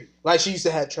was married? Like she used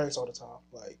to have tranks all the time,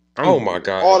 like Oh my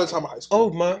god! all the time in high school. Oh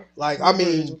my! Like I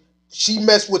mean, she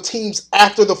messed with teams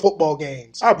after the football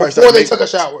games I'll probably before start they making- took a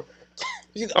shower.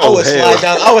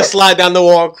 I would slide down the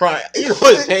wall crying. You know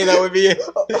what pain that would be?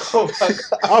 Oh my god!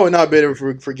 I would not be able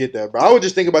to forget that, bro. I would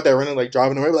just think about that running, like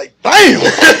driving away, like, damn!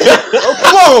 Oh,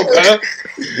 come on, man.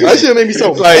 That shit made me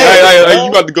so Like, mad. like, you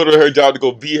about to go to her job to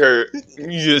go beat her.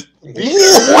 You just What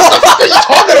the fuck are you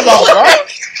talking about, bro?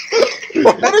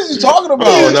 What are you talking about?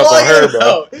 pulling up on her,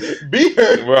 bro. Beat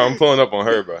her. Bro, I'm pulling up on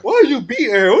her, bro. Why are you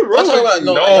beating her? What's wrong talking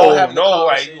with about you? No,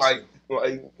 like,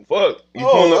 fuck. You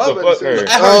pulling up to fuck her. At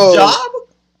her Oh. job?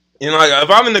 You know, like if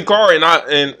I'm in the car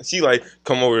and she like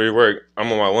come over to work,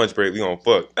 I'm on my lunch break, we gonna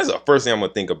fuck. That's the first thing I'm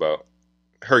gonna think about.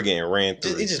 Her getting ran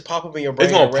through. It just pop up in your brain.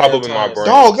 It's gonna at pop random up in my times. brain.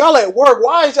 Dog, y'all at work.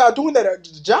 Why is y'all doing that at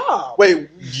the job? Wait,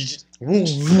 Yo!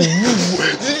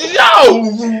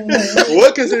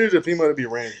 what considers a female to be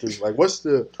ran through? Like, what's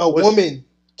Woman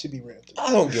to be ran through.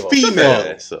 I don't give a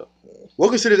female? fuck. What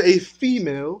considers a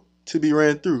female to be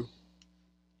ran through?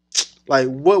 Like,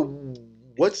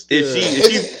 what's the...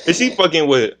 If she fucking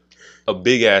with a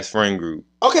big ass friend group.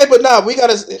 Okay, but nah, we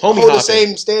gotta hold hopping. the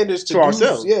same standards to To dudes,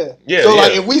 ourselves. Yeah. Yeah, So yeah.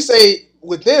 like, if we say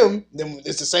with them, then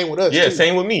it's the same with us. Yeah, too.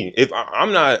 same with me. If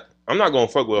I'm not gonna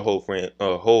fuck with a whole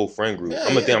friend group. Yeah, I'm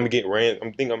gonna yeah. think I'm gonna get ran.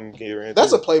 I'm gonna get ran.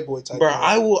 That's a through. playboy type. Bro, thing.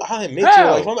 I'll admit to you,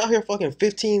 How? like, if I'm out here fucking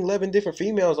 15, 11 different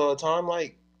females all the time,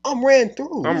 like, I'm ran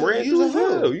through. I'm ran through as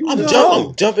hell.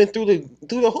 I'm jumping through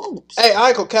the hoops. Hey, I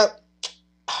ain't gonna cap.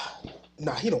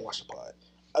 Nah, he don't watch the pod.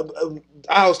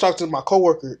 I was talking to my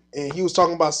coworker, and he was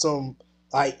talking about some.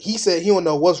 Like he said, he don't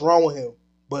know what's wrong with him,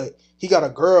 but he got a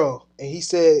girl, and he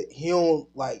said he don't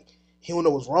know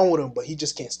what's wrong with him, but he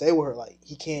just can't stay with her. Like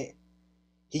he can't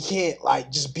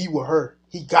like just be with her.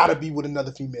 He gotta be with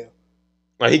another female.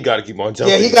 Like he gotta keep on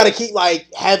jumping. Yeah, he gotta keep like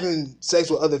having sex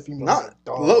with other females. Not Like,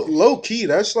 dog. low key.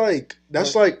 That's a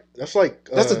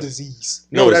disease.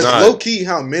 No, it's that's not. low key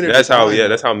how men are. That's how. defined. Yeah,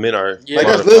 that's how men are. Yeah. Like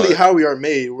that's literally how we are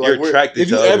made. You're Like, attracted If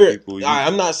to you other ever, people.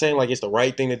 I'm not saying like it's the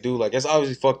right thing to do. Like it's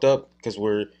obviously fucked up because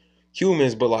we're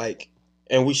humans, but like,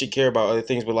 and we should care about other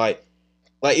things. But like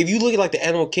if you look at like the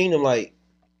animal kingdom, like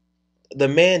the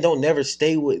man don't never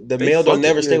stay with the male. Don't fucking-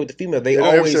 never stay with the female. They They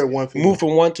never always share one female. move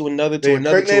from one to another to They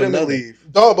another impregnate to them and another. leave.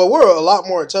 Dog, but we're a lot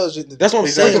more intelligent than That's what I'm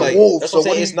Exactly. saying. Like Wolves, that's so what I'm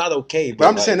saying. when It's not okay. But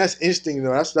I'm like, just saying that's instinct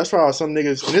though. That's why some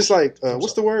niggas and it's like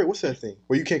what's the word? What's that thing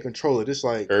where you can't control it? It's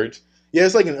like urge. yeah,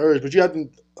 it's like an urge, but you have to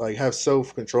like have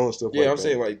self control and stuff. yeah, like I'm that.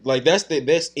 saying like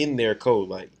that's in their code.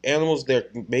 Like animals, they're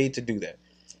made to do that.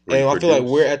 And I feel like Reproduce.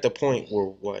 we're at the point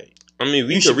where like I mean,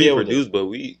 we You can should be able to- reproduce, but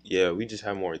we just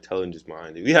have more intelligence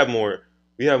behind it. We have more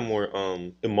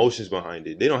emotions behind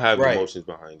it. They don't have Right. emotions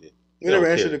behind it. We never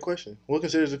don't answered care. the question. What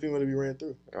considers a female to be ran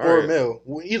through All or right. a male?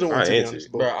 Well, either one. I To be answered.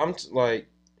 honest, bro, I'm like,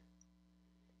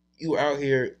 you out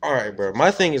here. All right, bro.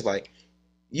 My thing is like,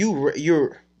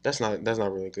 you're. That's not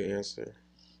really a good answer.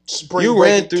 spring You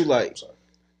break. ran through like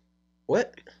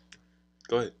what?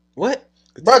 Go ahead.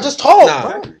 Bro, just talk,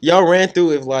 Nah, bro. y'all ran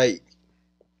through if like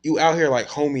you out here like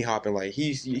homie hopping. Like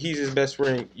he's his best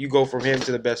friend. You go from him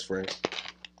to the best friend.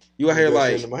 You out here You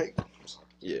like in the mic.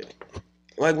 yeah,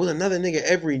 like with another nigga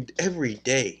every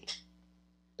day.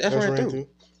 That's ran through.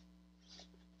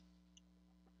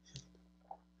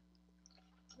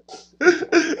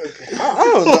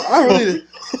 I don't know.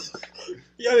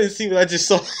 Y'all didn't see what I just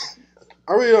saw.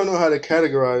 I really don't know how to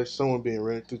categorize someone being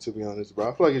ran through. To be honest,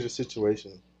 bro, I feel like it's a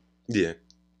situational. Yeah.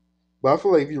 But I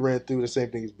feel like if you ran through, the same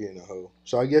thing as being a hoe.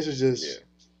 So I guess it's just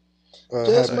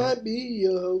Just having, might be,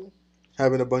 yo.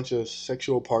 having a bunch of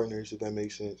sexual partners, if that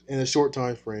makes sense, in a short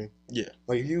time frame. Yeah.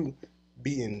 Like if you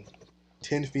beating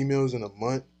 10 females in a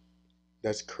month,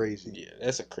 that's crazy. Yeah,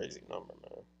 that's a crazy number,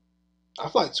 man. I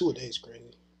feel like 2 a day is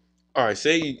crazy. All right,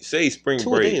 say spring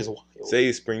 2 a break. day is wild.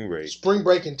 Say spring break. Spring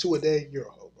break in 2 a day, you're a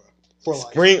hoe, bro. For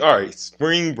life. All right,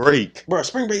 spring break. Bro,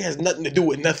 spring break has nothing to do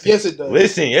with nothing. Yes, it does.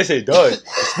 Listen, yes, it does.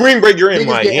 Spring break, you're in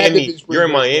Niggas get active Miami. in spring You're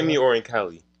in break, Miami bro. or in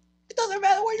Cali. It doesn't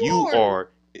matter where You are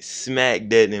smack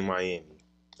dead in Miami.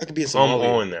 I could be in Come Somalia.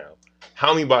 on now.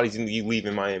 How many bodies do you leave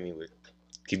in Miami with?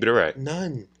 Keep it a rack.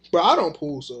 None. Bro, I don't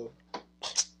pool, so.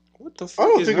 What the fuck? I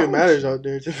don't is think wrong it with matters you? out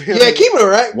there. To be Yeah, honest. keep it a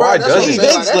rack, bro. Why That's what I'm does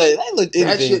it? saying. Like, That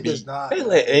that shit does not. They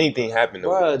let anything happen.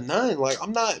 Bro, none. Like,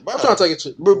 I'm not. Bro, I'm trying to take it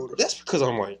to. bro, that's because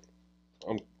I'm in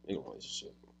a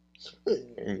relationship.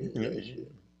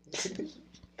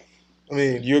 I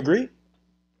mean, You agree?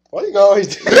 why you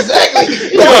always Exactly.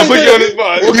 You want to put you on the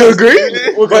spot. You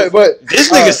agree? But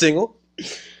This nigga single.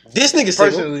 This nigga single.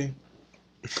 personally,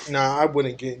 nah, I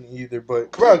wouldn't get in either.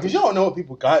 But bro, because y'all know what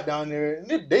people got down there, and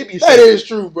they be That is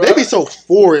true, bro. they be so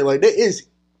for it. Like that is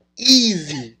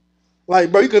easy.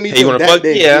 Like bro, you can meet Hey, you them want to that fuck?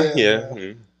 day. Yeah. Yeah.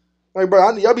 Mm. Like bro,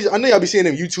 I know y'all be seeing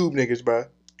them YouTube niggas, bro.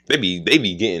 They be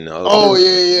getting Oh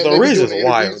yeah. The They be Riz doing is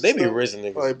wild. interviews They and be stuff. rizzing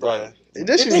niggas. Like bro, Like,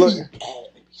 that shit They look. be,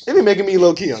 They be making me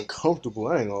low key uncomfortable.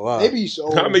 I ain't gonna lie. they be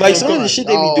so. How many- like some of the God, shit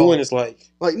they be doing is like,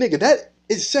 Like nigga, that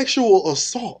is sexual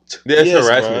assault. That's Yes,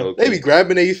 harassment. bro. Okay. They be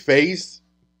grabbing their face.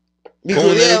 because,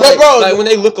 Pulling yeah, it. like, Bro, like when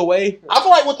they look away. I feel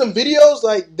like with them videos,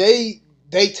 like they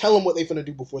tell them what they finna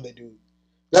do before they do.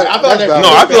 Like, I feel like That's they're- No,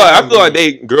 valid. I feel like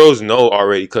they girls know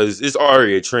already because it's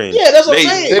already a trend. Yeah, that's what I'm They-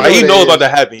 saying. They Like, know he what knows it about is.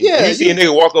 that happening. Yeah, You see a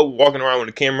nigga walking around with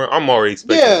a camera, I'm already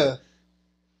expecting. Yeah.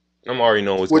 I'm already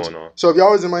knowing what's going on. So if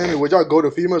y'all was in Miami, would y'all go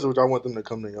to females or would y'all want them to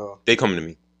come to y'all? They coming to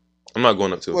me. I'm not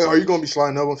going up to. Like, are you gonna be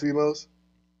sliding up on females?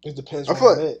 It depends. I I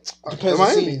feel feel like- depends In on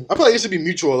Miami, scene. I feel like it should be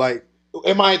mutual. Like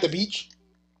Am I at the beach?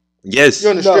 Yes.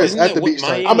 you're on the No, strip isn't at that the what beach.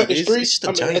 Miami- Type. I'm at the It's street. just a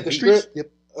I'm giant at the beach. strip.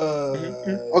 Yep.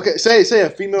 Mhm. Okay, say a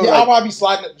female. Yeah, like, I'll probably be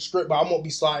sliding at the strip, but I won't be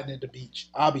sliding at the beach.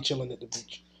 I'll be chilling at the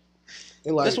beach.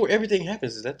 And like, That's where everything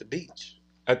happens. Is at the beach.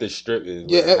 At the strip is.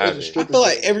 Yeah, Yeah, at the happens. strip. I feel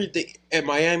like everything at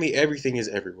Miami, everything is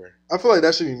everywhere. I feel like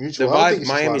that should be The mutual. I don't think vibe, you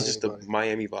should Miami is slide just the anybody.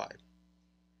 Miami vibe.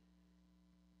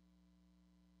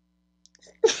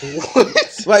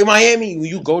 What? Like Miami, when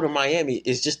you go to Miami,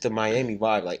 it's just the Miami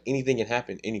vibe. Like anything can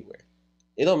happen anywhere.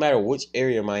 It don't matter which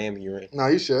area of Miami you're in. Nah,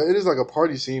 you should. It is like a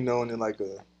party scene though, and then like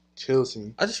a chill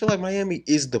scene. I just feel like Miami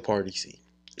is the party scene.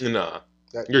 Nah,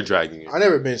 That- you're dragging it. I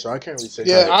never been, so I can't really say.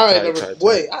 yeah, something. I ain't tight, never. tight.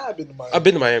 Wait, I have been to Miami. I've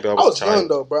been to Miami, but I I was, was a young child.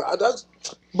 though, bro.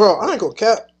 Bro, I ain't gonna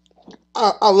cap.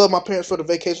 I love my parents for the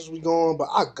vacations we go on, but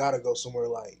I gotta go somewhere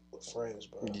like with friends,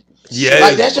 bro. Yes,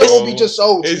 Like that shit bro. gonna be just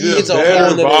so. It's cheap. It's a a whole better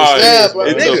nother vibe. Yeah, bro.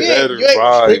 It's Nigga, a better you ain't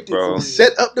vibe, restricted bro. to-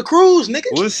 Set up the cruise, nigga.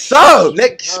 What's up?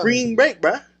 Next spring break,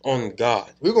 bro. On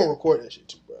God. We're gonna record that shit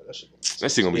too, bro. That shit.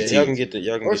 That shit gonna be Yeah, cheap. y'all can get the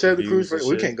y'all can Or get set up the the cruise. views and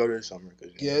We shit. can't go there this summer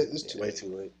because Yeah, it's way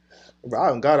too late. Bro, I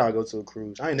don't got to go to a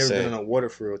cruise. I ain't never Same. been on a water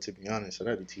for real, to be honest. So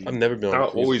that'd be tedious. I've never been on I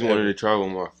a cruise always ever. wanted to travel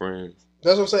with my friends.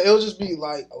 That's what I'm saying. It'll just be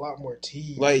like a lot more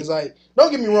tea. Like- Like, don't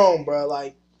get me wrong, bro.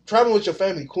 Like traveling with your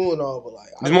family, cool and all, but like,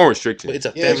 There's more restrictions. But it's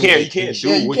a Yeah, family you can't vacation.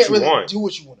 do you what can't you really want. do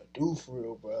what you want to do for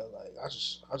real, bro. Like I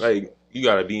just Like you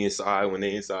gotta be inside when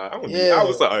they inside. I want to be Yeah.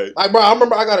 outside. like, bro. I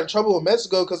remember I got in trouble in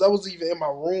Mexico because I was even in my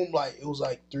room. Like it was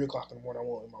like 3:00 in the morning. I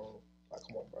wasn't in my room. Like,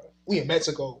 come on, bro. We in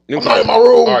Mexico. Them I'm not in my kinda-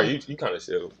 room. All right, you kind of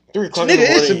chill. 3 o'clock in Nigga,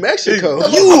 the it's in morning. Mexico.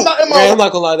 I'm You, not in my man, I'm room.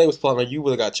 not gonna lie. They was planning. You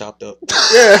would have got chopped up.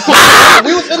 Yeah.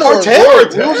 We was in a Cartel.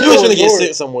 resort. You We was was in a gonna get resort.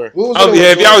 sent somewhere. We was Oh in a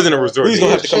yeah, if y'all was resort, in a bro. resort, We was gonna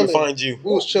yeah. have to come chilling. find you.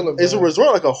 We was chilling. Bro. Is a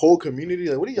resort like a whole community?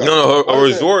 Like, what are y'all? No, why a is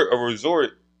that? resort. A resort.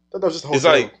 I thought that was just a It's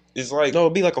hotel. like No,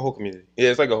 it'd be like a whole community. yeah,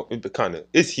 it's like a kind of.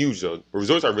 It's huge though.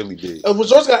 Resorts are really big. A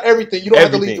resort's got everything. You don't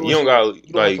have to leave Everything. the You don't resort. got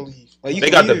You don't have to like leave. Like, you they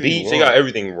can got the leave if you beach. They want. got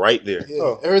everything right there. Yeah,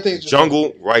 Oh. everything's just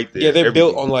Jungle right there. Yeah, they're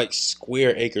built Everything. on like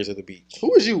square acres of the beach.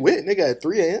 Who was you with, nigga, at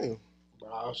 3 a.m.? Bro,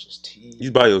 I was just teased. You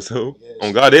by yourself? Yes.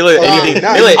 On God, they let Oh, anything.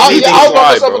 nah, They let I- anything I was by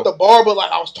slide, myself bro. at the bar, but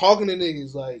like I was talking to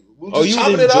niggas. Like we was Oh, just you was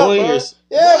chopping it up, enjoying bro. your.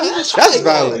 Yeah, we just That's chopping it up.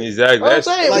 valid. Exactly. You know what I'm That's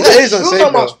saying? Like, we that was is unsafe, talking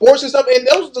about though. sports and stuff, and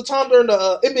that was the time during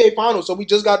the NBA finals. So we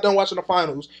just got done watching the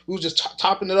finals. We was just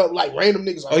topping it up like random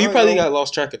niggas. Like, Oh, you I probably know. got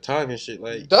lost track of time and shit.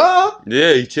 Like, Duh. yeah,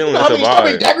 you You chilling. know how That's many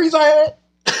a strawberry vibe. daiquiris I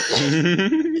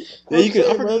had? yeah, you could.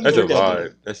 I forgot you That's a were down there.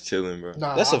 vibe. That's chilling, bro.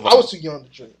 Nah, That's a I vibe. was too young to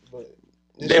drink, but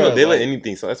They Yeah, let like-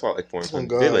 anything slide. That's why I like foreign Oh, countries.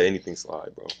 God. They let anything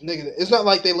slide, bro. nigga, it's not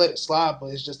like they let it slide, but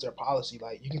it's just their policy.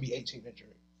 Like you can be 18 and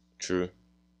drink. True.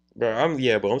 Bro,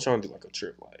 but I'm trying to do like a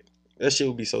trip. Like that shit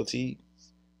would be so tea.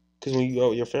 Cause when you go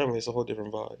with your family, it's a whole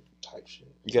different vibe. Type shit.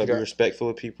 You gotta Yeah. be respectful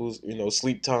of people's,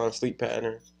 sleep time, sleep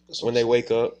pattern That's when what they I'm wake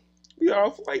up. We got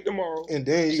a flight tomorrow. And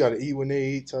then you gotta eat when they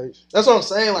eat type. That's what I'm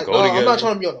saying. Like, Go I'm together. not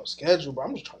trying to be on no schedule, bro.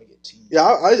 I'm just trying to get tea. Yeah,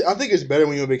 I think it's better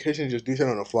when you're on vacation to just do shit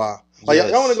on the fly. Like,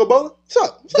 Yes. y'all want to go bowling? What's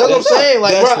up? That's what I'm saying.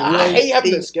 Like, That's bro, I one hate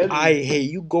having thing a schedule. I hate.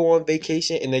 You go on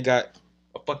vacation and they got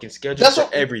a fucking schedule That's for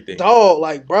what- everything. Dog,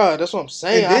 like, bro, that's what I'm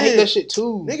saying. And I hate then that shit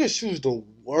too. Niggas choose the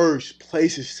worst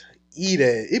places to eat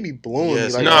at. It be blowing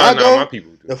Yes, me. Like, Nah, when I go, my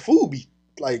people do. the food be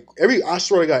like I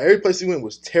swear to God, every place we went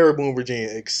was terrible in Virginia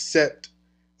except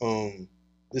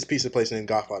this pizza place named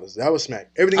Godfather's. That was smack.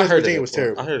 Everything I else in heard of Virginia that was spot.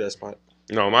 terrible. I heard that spot.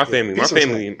 No, my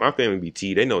family be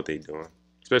T. They know what they doing.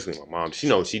 Especially my mom. She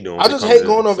know what she doing. I just hate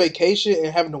going on vacation and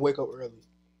having to wake up early.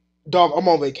 Dog, I'm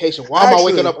on vacation. Why am I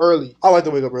waking up early? I like to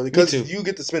wake up early because Me too. you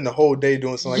get to spend the whole day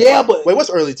doing something. Yeah, but wait, what's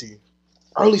early to you?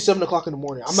 early 7 o'clock in the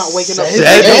morning. I'm not waking up. Seven?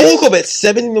 Yes. You woke up at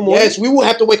 7 in the morning? Yes, we will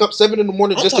have to wake up 7 in the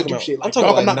morning I'm just to talking do about- shit. I'm Like, talking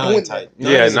dog, I'm about not 9 doing type. that.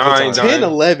 Yeah, is a good 9, time. 10,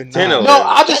 11. 10, nah. 11. No,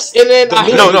 I just and then the I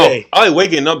hate middle No, of the no. day. I like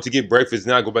waking up to get breakfast.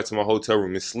 Then I go back to my hotel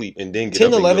room and sleep, and then get 10,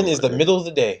 up and 11 go is the on. middle of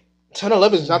the day. 10,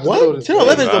 11 is not the What? middle of the 10, day.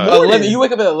 11 is the Nah. morning. 11, you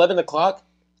wake up at 11 o'clock.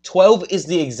 12 is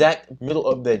the exact middle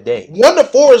of the day. 1 to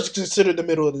 4 is considered the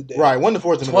middle of the day. Right, 1 to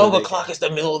 4 is the middle 12 of the o'clock is the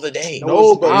middle of the day.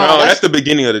 No, bro. No, Nah, that's the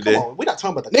beginning of the Come day. on, we're not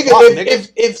talking about the Nigga, clock,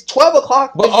 if 12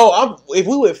 o'clock, But if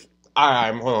we would,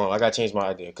 alright, hold on, I gotta change my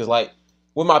idea. Cause like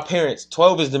with my parents,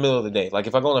 12 is the middle of the day. Like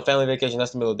if I go on a family vacation,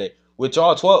 that's the middle of the day. With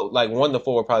y'all, 12, like 1 to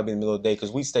 4 would probably be the middle of the day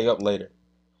because we stay up later.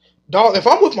 dog, if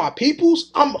I'm with my peoples,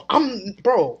 I'm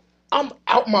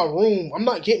out my room. I'm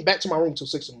not getting back to my room till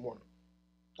 6 in the morning.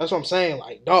 That's what I'm saying.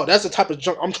 Like, dog, that's the type of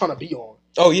junk I'm trying to be on.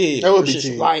 Oh yeah, That would for be sure.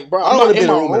 cheap. Like, bro, I I'm don't not wanna be in in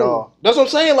my a room. room at all. That's what I'm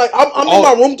saying. Like, I'm in Oh.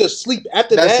 my room to sleep.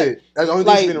 After That's that, it. That's the only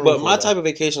like, thing. Like, But my type of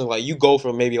vacation is like you go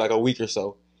for maybe like a week or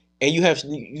so, and you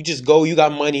just go. You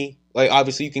got money. Like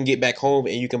obviously you can get back home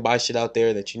and you can buy shit out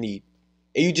there that you need,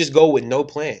 and you just go with no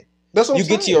plan. that's what You I'm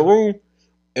get to saying. your room,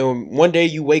 and one day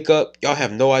you wake up, y'all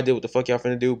have no idea what the fuck y'all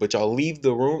finna do, but y'all leave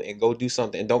the room and go do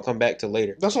something and don't come back till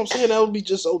later. That's what I'm saying. That would be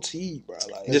just OT, bro.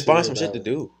 Like, Just find some shit to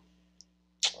do.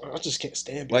 I just can't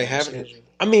stand Like, being on having- schedule.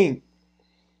 I mean,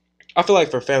 I feel like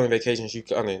for family vacations, you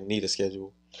kind of need a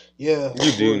schedule. Yeah,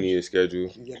 You do need a schedule.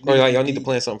 Or like y'all need to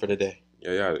plan something for the day.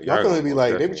 Yeah, y'all y'all gonna be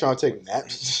like, they be definitely. trying to take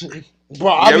naps.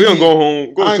 bro. Yeah, we gonna go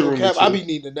home. Go I to ain't the gonna room. cap. and I chill. be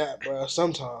needing that, bro.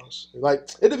 Sometimes, Like,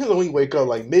 it depends on when you wake up.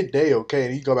 Like, midday, okay,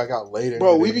 and you go back out later.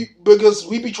 bro. We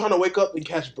be trying to wake up and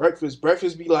catch breakfast.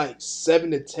 Breakfast be like 7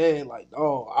 to 10. Like,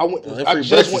 oh, I That I free just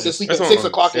breakfast went to is- sleep that's at what 6 I'm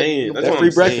o'clock. saying. In the That's That what free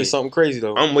I'm breakfast saying. is something crazy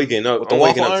though. I'm waking up. With the I'm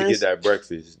waking waffle up to irons? get that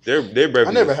breakfast. Their breakfast.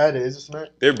 I never had it. Is it smack?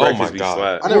 Their breakfast my be God.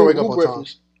 slap. I never wake Who up on time.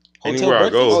 breakfast? Anywhere I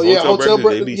go. Oh yeah, Hotel hotel breakfast,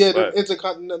 breakfast. they be Yeah, slap. the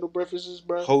intercontinental breakfasts,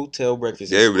 bro. Hotel breakfast is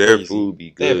Their crazy. food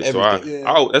be They have good. So I, everything.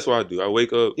 Yeah. that's what I do. I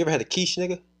wake up. You ever had a quiche,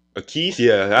 nigga? A quiche?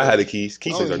 Yeah, I had a quiche. I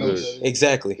Quiches don't are even know good. what that is.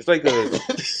 Exactly. It's like a.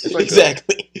 like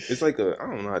exactly. It's like a. I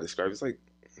don't know how to describe it. It's like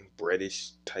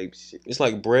breadish type shit. It's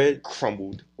like bread,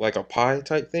 Crumbled. like a pie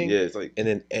type thing. Yeah, it's like. And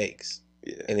then eggs.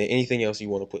 Yeah. And then anything else you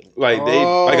want to put in. Like they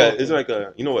Oh. it's like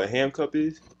a you know what a ham cup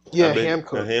is? Yeah, I bet ham A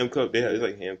cup. ham cup. It's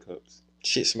like ham cups.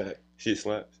 Shit smack. Shit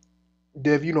slaps.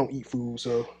 Dev, you don't eat food,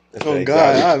 so That's Oh, that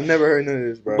God. exotic. I've never heard none of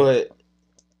this, bro. But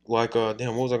like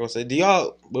damn, what was I gonna say? Do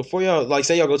y'all before y'all like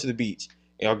say y'all go to the beach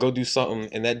and y'all go do something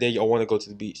and that day y'all want to go to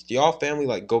the beach? Do y'all family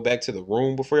like go back to the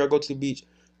room before y'all go to the beach?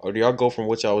 Or do y'all go from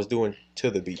what y'all was doing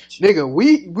to the beach? nigga,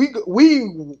 we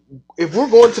if we're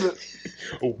going to the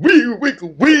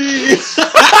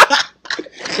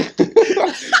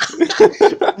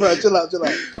bro, chill out.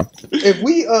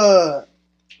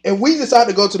 If we decide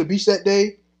to go to the beach that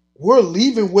day, we're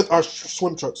leaving with our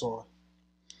swim trunks on,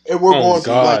 and we're going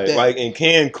to like that. Like in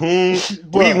Cancun,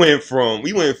 Bruh.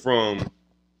 we went from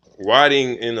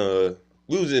riding in a.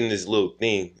 We was in this little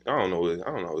thing. I don't know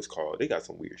what it's called. They got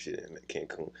some weird shit in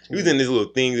Cancun. We was in this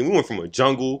little thing, and we went from a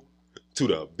jungle to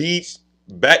the beach,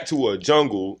 back to a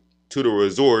jungle to the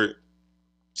resort.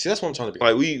 See, that's what I'm trying to be.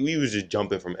 Like we was just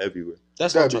jumping from everywhere.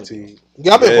 That's what I'm Gotta trying be to be.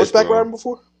 Y'all been Yes, horseback bro. riding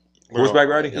before? Horseback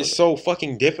riding? It's so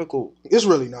fucking difficult. It's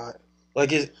really not.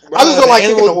 Like it's. I just don't like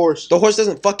kicking the horse. The horse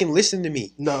doesn't fucking listen to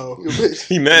me. No.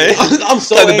 He mad. I'm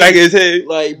so Got the back angry. of his head.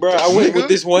 Like, bro, I went with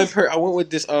this one. I went with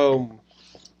this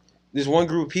this one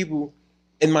group of people,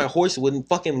 and my horse wouldn't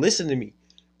fucking listen to me.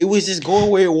 It was just going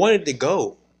where it wanted to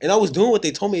go, and I was doing what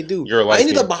they told me to do. You're a light I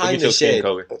ended skin. up behind Look at the your skin shed.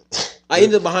 color. I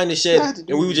ended up behind the shed, I had to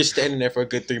do and we were it. just standing there for a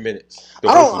good 3 minutes.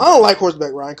 I don't like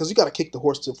horseback riding because you got to kick the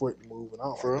horse for it to move. And I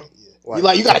don't For like real? it.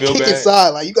 Yeah. You got to feel kick bad? inside.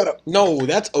 Like you got to. No,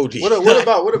 that's OD. What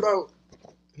about,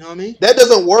 you know what I mean? That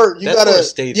doesn't work. You That's gotta. for a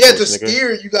stage Yeah, to horse, nigga.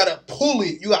 steer, you gotta pull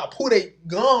it. You gotta pull their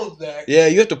gums back. Yeah,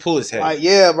 you have to pull his head. Like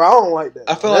yeah, bro. I don't like that.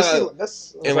 I feel that's like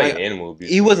that's It's And like like, animal abuse.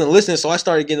 he wasn't listening, so I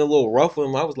started getting a little rough with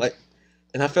him. I was like,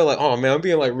 And I felt like, oh man, I'm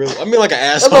being like really, I'm being like an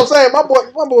That's asshole. what I'm saying. My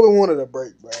boy wanted a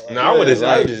break, bro. Like, No,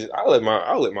 I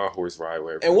let my horse ride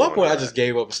wherever. At one point, I just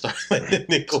gave up and started letting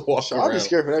the nigga walk So around. I'd be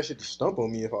scared for that shit to stump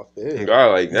on me if I fell.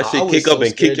 God, like that shit kick up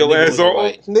and kick your ass off.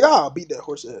 Nigga, I'll beat that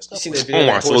horse ass. You seen that Oh video?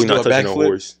 my That soul, horse not do a touching a backflip?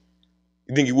 horse.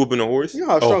 You think you whooping a horse? You know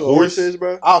how strong a horse is,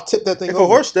 bro? I'll tip that thing If over. a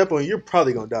horse step on you, you're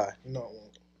probably gonna die. No.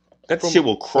 That shit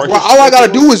will crush. Bro, all I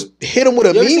gotta do is hit him with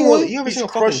a mean one. You ever He's seen a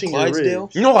fucking crushing your Clydesdale?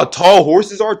 ribs. You know how tall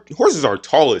horses are? Horses are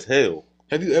tall as hell.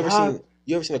 Have you ever seen?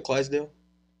 You ever seen a Clydesdale?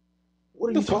 What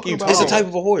are The you fuck talking you about? It's a type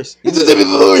of a horse. It's a type of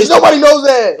a horse. Nobody knows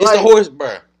that. It's the horse,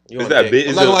 bro. Is that big?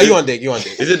 I'm not gonna lie, you on dick. You on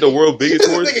dick. Is it the world's biggest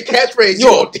This horse? nigga catchphrase.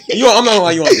 I'm not gonna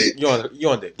lie, you on dick. You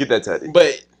on dick. Get that tatted.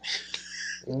 But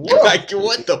like,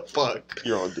 what the fuck,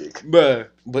 You're on dick. bruh?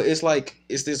 But it's like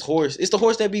it's this horse. It's the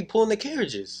horse that be pulling the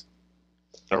carriages.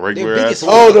 A regular They're big ass as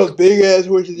horse. Oh, those big ass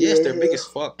horses. Yes, yeah, they're big as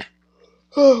fuck.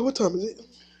 Oh, what time is it?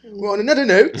 Well, on another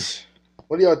note,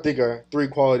 what do y'all think are 3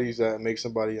 qualities that make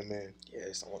somebody a man?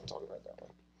 Yes, I want to talk about that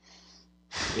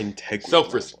one. Integrity,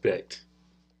 Self-respect.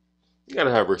 You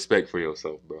gotta have respect for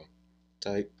yourself, bro.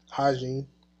 type. Hygiene.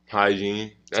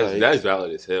 Hygiene. Tight. That's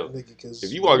valid as hell. Nigga, 'cause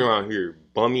If you walk around here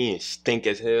bummy and stink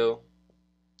as hell,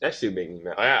 that shit make me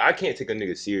mad. I can't take a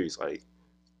nigga serious. Like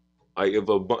if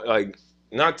a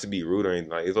not to be rude or anything.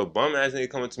 Like if a bum ass nigga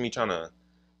coming to me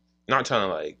not trying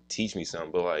to like teach me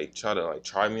something, but like try to like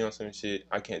try me on some shit,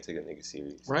 I can't take a nigga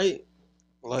serious. Right?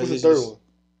 Like, What's the it's third just-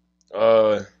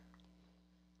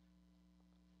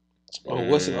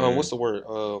 one? What's the word?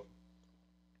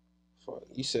 Fuck,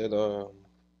 you said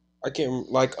I can't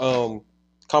like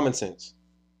common sense.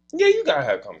 Yeah, you gotta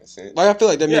have common sense. Like I feel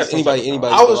like that Yeah, means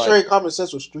anybody. I was like, straight common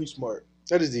sense with street smart.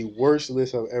 That is the worst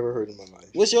list I've ever heard in my life.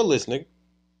 What's your list, nigga?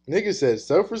 Nigga said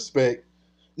self-respect,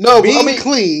 No, being I mean,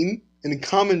 clean, and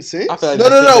common sense. I feel like no,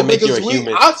 that make you because a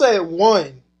human. I said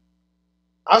one.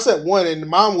 I said one, and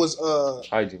mine was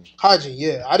Hygiene. hygiene.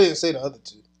 Yeah, I didn't say the other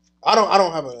two. I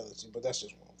don't have another two, but that's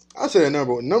just one. I said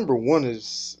that number one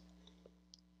is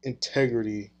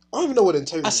integrity. I don't even know what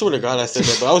integrity. I swear to God, I said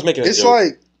that, but I was making a It's joke.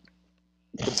 like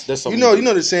That's you something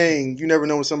know the saying, you never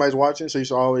know when somebody's watching, so you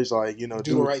should always like do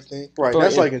the right thing. Right, But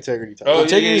that's like- like integrity type. Oh,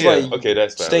 Integrity is yeah. like Okay,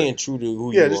 that's valid. staying true to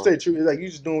who Yeah, you just are. stay true. It's like you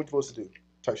just doing what you're supposed to do.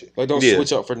 Type shit. Like don't Yeah.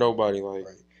 switch up for nobody. Like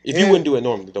Right. if you And- wouldn't do it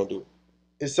normally, don't do it.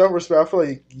 It's self-respect. I feel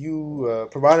like you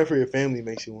providing for your family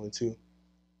makes you one too.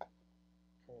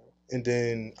 And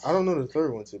then I don't know the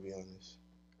third one, to be honest.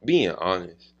 Being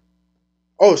honest.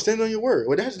 Oh, stand on your word.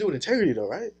 Well, that has to do with integrity, though,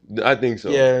 right? I think so.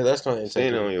 Yeah, that's kind of Staying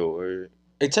integrity. on your word.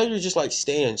 Integrity is just like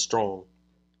staying strong.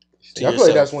 To I feel like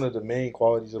yourself. that's one of the main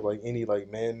qualities of like any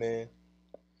like man.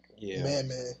 Yeah.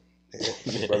 Man.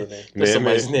 His brother name. That's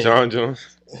somebody's name. John Jones.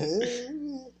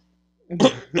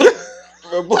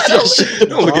 Bro, boy, your shit.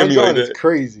 Don't look at me John like is that.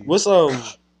 crazy. What's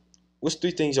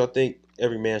 3 things y'all think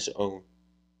every man should own?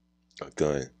 A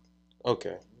gun.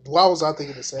 Okay. Why was I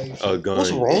thinking the same shit? A gun.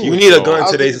 What's wrong You with need a y'all? gun I in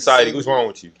was today's thinking society. the What's same wrong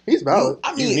with you? He's valid.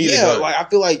 I mean, You need a yeah, gun. like I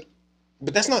feel like,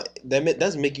 but that's not that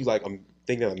doesn't make you like a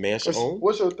thing that a man should own.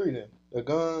 What's your 3 then? A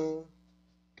gun.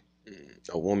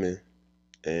 A woman.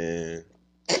 And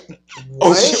Oh,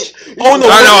 What? Oh no!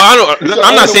 I know.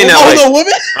 I'm not saying that. Oh Like, no,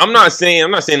 woman. I'm not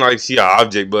saying like she an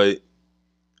object, but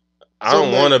I So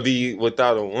don't then- want to be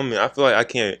without a woman. I feel like I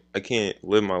can't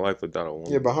live my life without a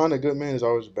woman. Yeah, behind a good man is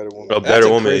always a better woman. A That's better a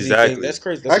woman, crazy exactly. Thing. That's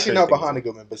crazy. That's Actually, a not crazy behind a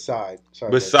thing. good man. Beside.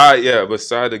 Sorry,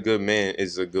 Beside a good man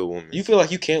is a good woman. You feel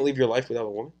like you can't live your life without a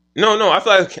woman? No, I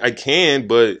feel like I can,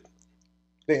 but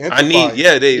they I need.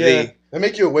 Yeah, they They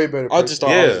make you a way better. I person. just thought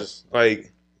I was just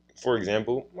like, for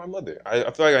example, my mother.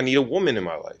 I feel like I need a woman in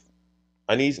my life.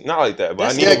 I need not like that,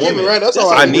 but I need Yeah, a give it woman. right. That's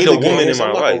all I I need need. a woman in my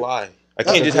I'm not life. gonna lie. I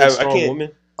That's can't a just good, have. I strong can't.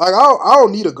 woman. Like I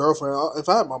don't need a girlfriend. If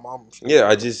I had my mom, Yeah,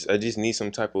 I just need some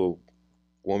type of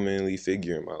womanly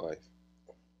figure in my life.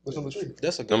 What's number 3?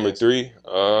 That's a good Number answer. 3,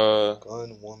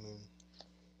 Gun, woman.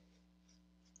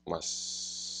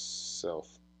 myself.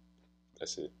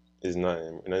 That's it. It's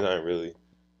nothing really.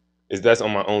 That's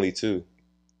on my only 2.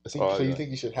 That's all I So you got.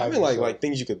 think you should I have? mean, yourself? like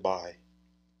things you could buy,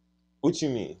 What you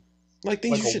mean? like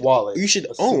things Like you a should wallet, you should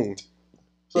a own. suit.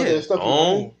 So Yeah. there's stuff you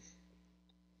Own? own.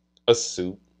 A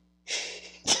suit.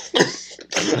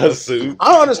 A suit.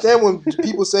 I don't understand when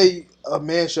people say a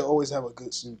man should always have a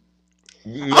good suit.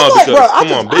 No, I'm like, because bro,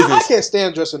 come on, I business, can't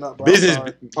stand dressing up, bro. I'm business,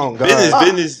 sorry. Oh God.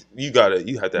 business. You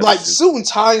have to have Like a suit. suit and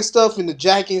tie and stuff and the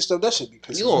jacket and stuff. That should be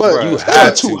pissing You me don't- off. But You That's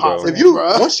have too to, hot bro. for If me, you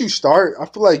bro. once you start, I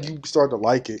feel like you start to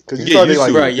like it because you Yeah, start you to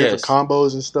like should. Right, different yes.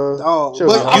 combos and stuff. Dog. Sure,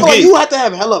 But man. I feel You like get- you have to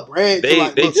have hella bread. They to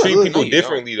like, they look treat good. people No, you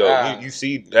differently don't. though. Ah. You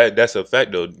see that's a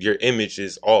fact though. Your image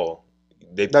is all.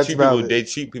 they That's treat valid. people. They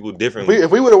treat people differently.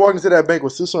 If we would have walked into that bank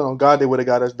with suits on God, they would have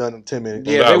got us done in 10 minutes.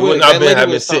 Yeah, Nah, they we would would not that been lady having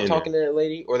would have stopped sitting talking to that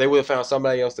lady, or they would have found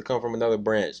somebody else to come from another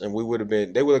branch, and they would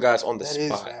have got us on the That is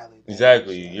spot. valid.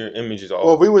 Exactly. Your image is all.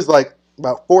 Well, if we was like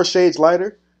about 4 shades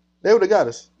lighter, they would have got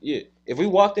us. Yeah, if we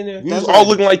walked in there, we was all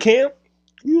looking like Cam.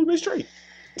 You would have been straight.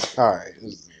 All right.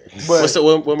 What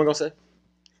am I gonna say?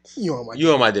 You on my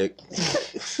You on my dick?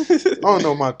 I don't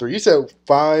know my 3. You said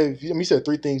 5. You said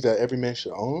 3 things that every man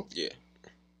should own. Yeah.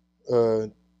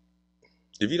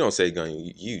 If you don't say gun,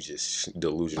 you just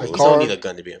delusional. You don't need a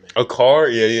gun to be a man. A car,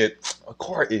 yeah. A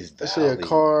car is Let's say a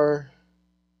car,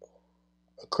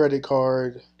 a credit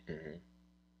card,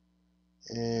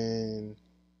 and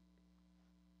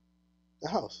a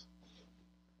house.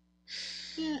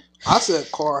 Yeah. I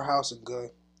said car, house, and gun.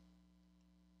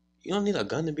 You don't need a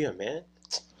gun to be a man.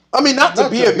 I mean, not to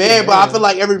be a man, but I feel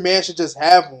like every man should just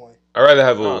have one. I'd rather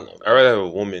have a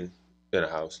woman than a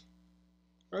house.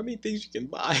 I mean, things you can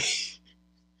buy.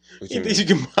 Things you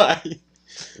can buy.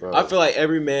 Bro, I feel like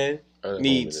every man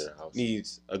needs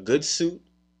a good suit,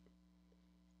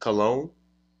 cologne,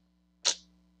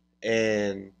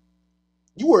 and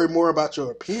you worry more about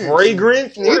your appearance.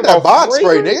 Fragrance? You need that box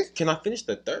spray, nigga. Can I finish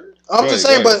the third? I'm just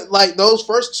saying, but like those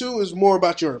first 2 is more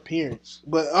about your appearance.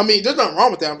 But I mean, there's nothing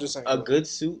wrong with that. I'm just saying a good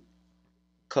suit,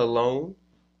 cologne,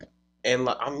 and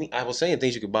like I was saying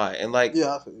things you could buy, and like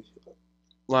I feel you.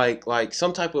 Like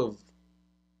some type of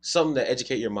something to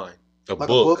educate your mind. A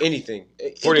book, anything.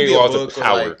 48 Laws of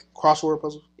Power, like crossword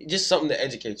puzzle. Just something to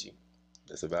educate you.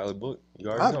 That's a valid book. You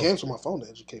I already have know. games on my phone to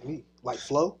educate me, like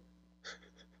Flow.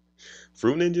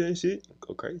 Fruit Ninja and shit.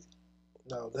 Go crazy.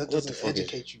 No, that doesn't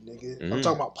educate you, nigga. Mm-hmm. I'm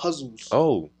talking about puzzles.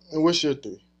 Oh. And what's your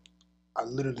 3? I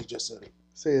literally just said it.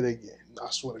 Say it again. I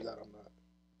swear to God, I'm not.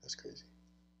 That's crazy.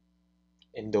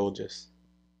 Indulge us.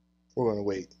 We're gonna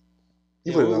wait.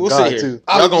 You Yeah, put it on we'll God sit here. too.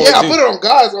 I put it on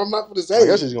God, so I'm not gonna say. I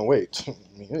guess he's gonna wait.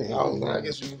 I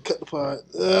guess we can cut the pod.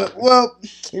 Well,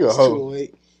 you a hoe.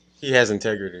 He has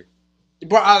integrity.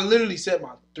 But I literally said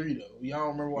my 3 though. Y'all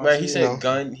don't remember what I said? He said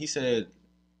gun. He said.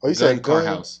 Oh, you gun, said car,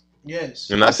 gun? house. Yes.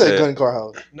 And I said gun, car,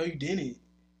 house. No, you didn't.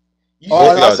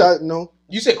 I said no.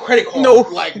 You said credit card. No.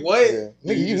 Like what? Yeah.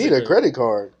 Nigga, you need a credit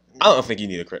card. I don't think you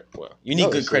need a credit. Well, you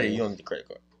need good credit. You don't need a credit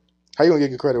card. How you gonna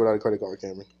get good credit without a credit card,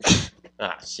 Cameron?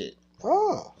 Shit.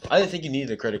 Oh. I didn't think you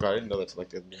needed a credit card. I didn't know that's like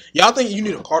that. Y'all think you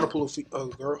need a car to pull a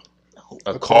girl?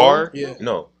 A car? Yeah.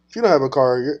 No. If you don't have a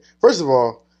car, first of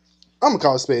all, I'm gonna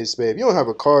call a spade a spade. If you don't have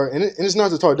a car, and it's not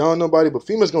to talk down on nobody, but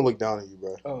females gonna look down on you,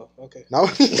 bro. Oh, okay. Now,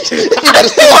 this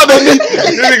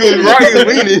nigga was right and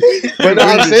leaning. But no,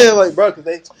 I'm saying, like, bro, because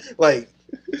they, like,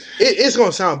 it's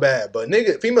gonna sound bad, but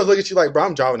nigga, females look at you like, bro,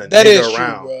 I'm driving a nigga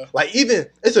around. True, like, even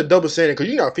it's a double standard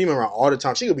because you got a female around all the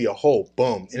time. She could be a whole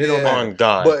bum, and it don't matter. On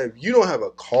God. But if you don't have a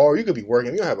car, you could be working.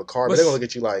 If you don't have a car, but they're gonna look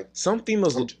at you like some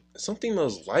females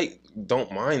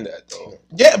don't mind that though.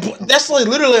 Yeah, but that's like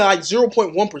literally like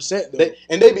 0.1%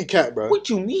 though. They be cat, bro. What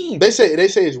you mean? They say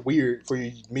it's weird for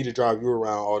me to drive you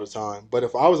around all the time, but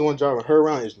if I was the one driving her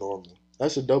around, it's normal.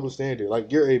 That's a double standard.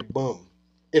 Like, you're a bum.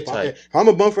 If I'm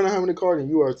a bum for not having a car, then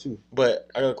you are too. But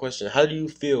I got a question. How do you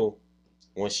feel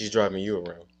when she's driving you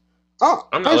around?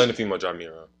 I'm not letting a female drive me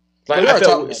around. Like, I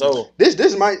feel so.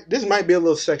 This might be a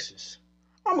little sexist.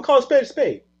 I'm gonna call a spade a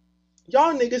spade.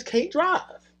 Y'all niggas can't drive.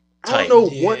 I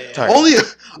don't know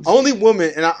only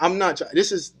woman, and I'm not.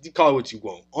 This is, you call it what you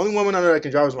want. Only woman I know that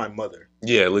can drive is my mother.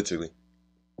 Yeah, literally.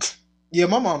 Yeah,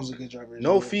 my mom's a good driver.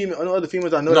 No other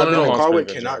females I know that I've been in a car with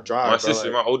cannot drive.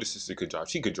 My older sister could drive.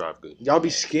 She could drive good. Y'all be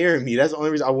scaring me. That's the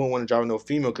only reason I wouldn't want to drive with no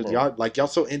female, because y'all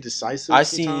so indecisive. I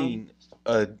seen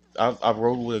I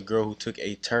rode with a girl who took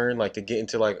a turn like to get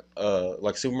into like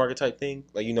supermarket type thing.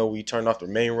 Like, you know, we turned off the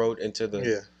main road into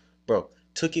the bro,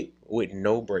 took it with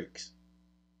no brakes.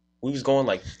 We was going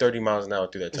like 30 miles an hour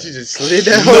through that turn. She just slid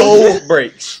down. No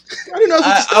brakes. I didn't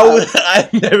know.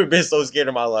 I've never been so scared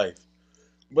in my life.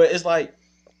 But it's like,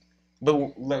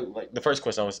 like the first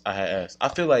question I had asked, I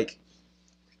feel like,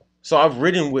 so I've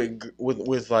ridden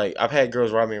with like, I've had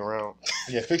girls ride me around.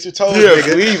 Yeah, fix your toes. Yeah,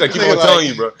 nigga. please. I keep on telling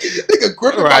you, bro. Nigga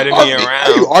gripping riding me around.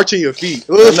 How you arching your feet?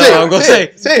 No, I'm gonna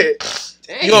say it.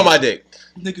 Dang. You on my dick.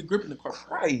 Nigga gripping the car.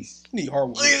 Christ. You need hard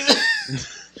work.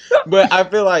 But I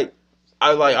feel like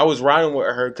I was riding with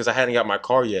her because I hadn't got my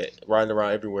car yet, riding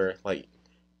around everywhere, like,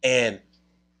 and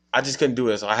I just couldn't do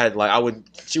it. So I had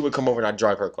she would come over and I'd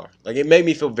drive her car. Like, it made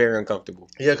me feel very uncomfortable.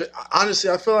 Yeah, 'cause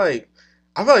honestly, I feel like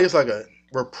it's like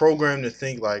we're programmed to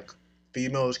think like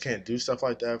females can't do stuff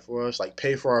like that for us, like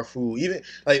pay for our food, even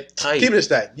like keep it a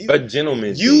stack. A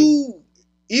gentleman.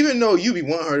 Even though you be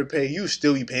wanting her to pay, you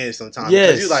still be paying sometimes. Yes.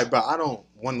 Because you're like, bro, I don't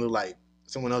want to look like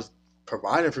someone else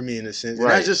providing for me in a sense. And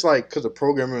Right. that's just like because of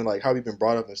programming and like how we've been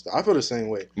brought up and stuff. I feel the same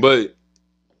way. But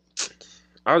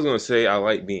I was gonna say I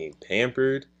like being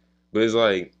pampered, but it's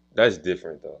like that's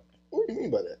different though. What do you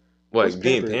mean by that? Like What's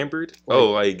being pampered? pampered? Like-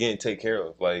 Oh, like getting taken care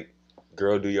of. Like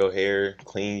girl, do your hair,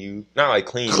 clean you. Not like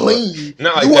clean. Clean you.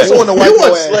 Not like You want that. someone to wipe You your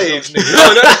want ass. slaves,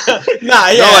 nigga. No,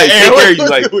 yeah. like hey, take what's care of you, good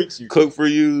like with you? cook for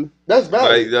you. That's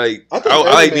valid. Like I I, think I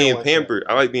every like man being wants that. pampered.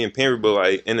 I like being pampered, but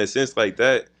like in a sense like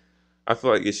that, I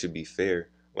feel like it should be fair.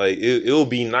 Like it'll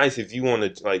be nice if you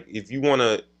want to, like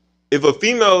if a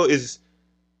female is,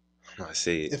 I'm not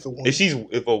say it. If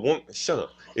a woman, shut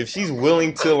up. If she's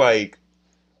willing to like,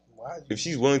 if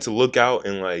she's willing to look out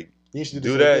and like You should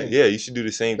do the same that, thing. yeah, you should do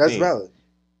the same That's thing. valid.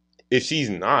 If she's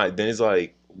not, then it's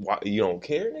like, why, you don't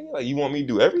care, nigga? Like you want me to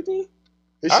do everything?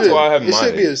 It That's should, why I have it mine.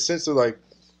 should be a sense of like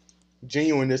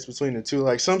genuineness between the two.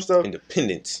 Like some stuff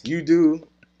Independence. you do,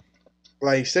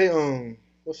 like say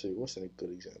what's a good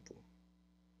example?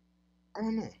 I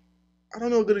don't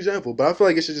know a good example, but I feel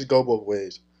like it should just go both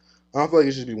ways. I don't feel like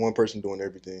it should be one person doing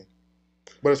everything.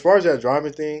 But as far as that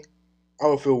driving thing, I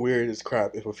would feel weird as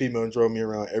crap if a female drove me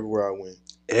around everywhere I went,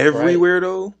 Everywhere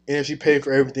though. and if she paid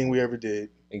for everything we ever did.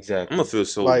 Exactly. I'm gonna feel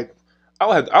so. Like,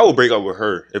 I will break up with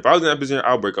her if I was in that position.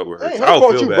 I'll break up with her. hey, I how would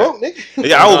fault feel you bad. broke, nigga?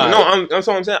 Yeah, I would. Nah. No, that's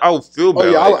what I'm saying. I would feel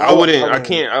bad. yeah, Like, I wouldn't. I I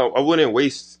can't. I wouldn't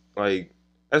waste like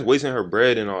that's wasting her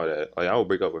bread and all that. Like I would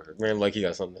break up with her. Man, like he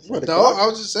got something to say. What the No, fuck? I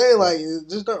was just saying, like,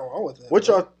 there's nothing wrong with that. What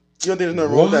y'all? You don't think there's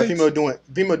nothing wrong with that What?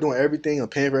 female doing everything and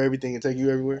paying for everything and take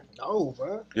you everywhere? No,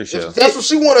 bro. Your If shell. that's what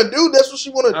she want to do, that's what she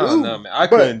want to I don't do. know, man. I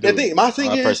couldn't But do it. my thing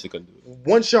I is, personally couldn't do it.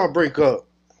 once y'all break up,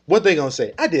 what they gonna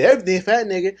say? I did everything, fat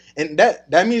nigga, and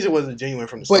that means it wasn't genuine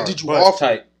from the start. But did you offer?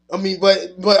 Tight. I mean,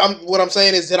 but what I'm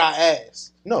saying is, did I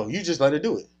ask? No, you just let her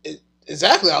do it.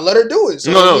 Exactly, I let her do it.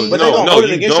 So, No, I mean, But they don't no, hold it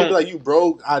you against you. don't. Be like, you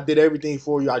broke. I did everything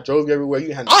for you. I drove you everywhere.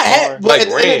 You had no I had, car. but Like at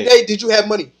the end of rent. the day, did you have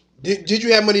money? Did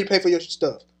you have money to pay for your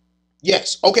stuff?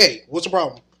 Yes. Okay. What's the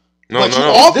problem? No, but no, you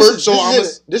no. offered,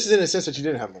 This is in the sense that you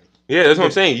didn't have money. Yeah, that's what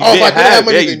I'm saying. You Oh, if I didn't didn't have have.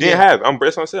 money, Yeah, you then didn't yeah. have.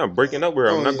 That's what I'm saying. I'm breaking up with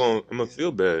her. Oh, I'm not yeah. going. I'm gonna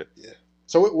feel bad.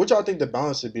 So what y'all think the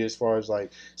balance should be as far as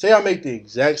like, say I make the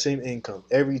exact same income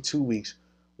every 2 weeks.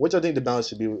 What y'all think the balance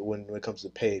should be when it comes to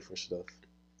pay for stuff?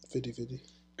 50-50.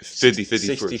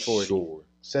 50-50 for 60-40. sure.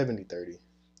 70-30.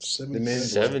 70, The men-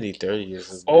 70-30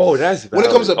 is. Oh, that's When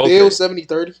it comes to valid. bills,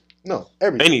 70-30. No,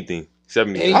 everything. anything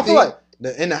 70. Anything. I feel like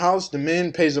in the house, the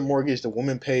man pays the mortgage, the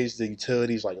woman pays the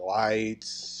utilities like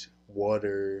lights,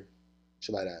 water,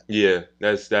 shit like that. Yeah,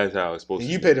 that's how it's supposed And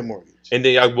to you be. pay the mortgage. And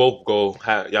then y'all both go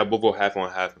half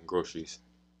on half in groceries.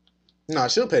 Nah,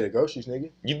 she'll pay the groceries,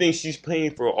 nigga. You think she's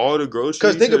paying for all the groceries?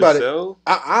 'Cause think about it. herself?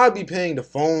 I'd be paying the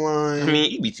phone line. I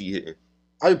mean, EBT hitting.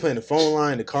 I'd be paying the phone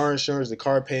line, the car insurance, the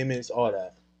car payments, all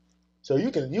that. So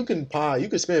you can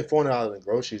spend $400 in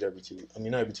groceries every 2 weeks. I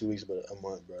mean, not every 2 weeks, but a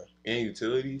month, bro. And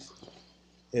utilities.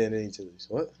 Yeah, and then utilities.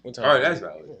 What? What time All right, is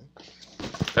that's it?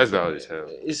 valid. That's valid as hell.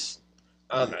 It's.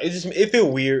 I don't know. It feel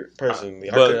weird personally.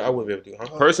 But- I wouldn't be able to do it.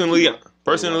 Huh?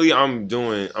 Personally, I'm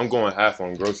going half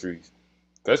on groceries.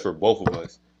 That's for both of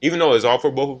us. Even though it's all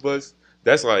for both of us,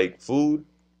 that's like food.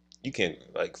 You can't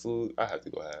like food. I have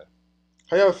to go half.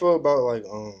 How y'all feel about like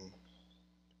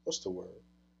what's the word?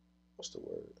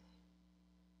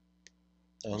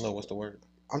 I don't know what's the word.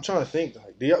 I'm trying to think.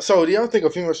 Like, do y'all think a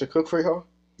female should cook for y'all?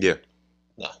 Yeah.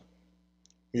 Nah.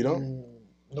 You don't?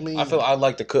 I mean, I feel I'd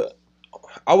like to cook.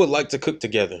 I would like to cook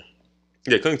together.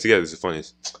 Yeah, cooking together is the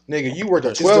funniest. Nigga, you work a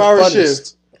it's the 12-hour funnest.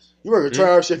 shift. You work a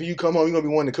 12-hour shift and you come home, you're going to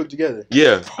be wanting to cook together.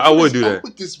 Yeah, I would do What's that. up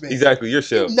with this man? Exactly, your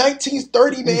shell.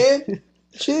 1930, man.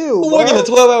 Chill. Who working a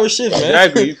 12-hour shift, man?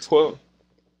 Exactly, 12.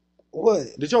 What?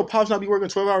 Did your pops not be working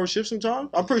 12-hour shifts sometimes?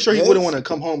 I'm pretty sure he Yes. wouldn't want to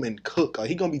come home and cook. Like,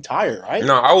 he going to be tired, right?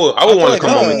 No, I would feel want to like come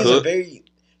home cooking and is a cook. very.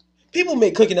 People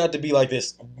make cooking out to be like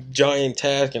this giant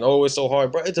task and it's so hard,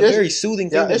 bro. It's a Yes. very soothing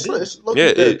thing Yeah, to it's do. low-key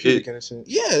Yeah, therapeutic in a sense.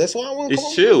 Yeah, that's why I want to.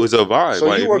 It's chill. It's a vibe. So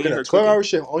like, you if working me and a her cooking- 12-hour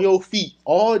shift on your feet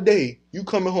all day, you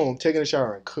coming home, taking a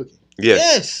shower, and cooking. Yes.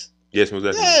 Yes, Yes, most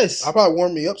definitely. yes. I'll probably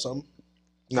warm me up something.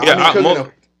 Now, Yeah, I mean, I- cooking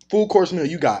a full course meal,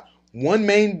 you got one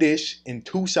main dish and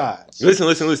 2 sides.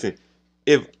 Listen.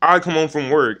 If I come home from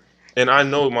work and I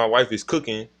know my wife is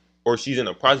cooking or she's in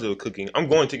the process of cooking, I'm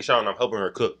going to take a shower and I'm helping her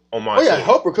cook on my Oh yeah, shift.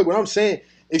 help her cook. What I'm saying,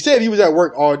 if you was at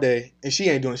work all day and she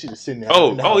ain't doing it, she just sitting there.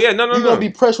 Oh, in the oh house. yeah, no. You gonna be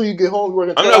pressed when you get home.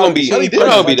 Working I'm not gonna be- I'd I'm not pressed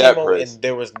gonna if be I that came home pressed. And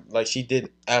there was like she did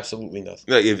absolutely nothing.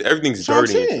 Like if everything's That's what I'm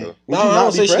dirty and saying. stuff. Would No, you I not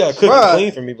don't be say she got pressed? to cook Bruh. and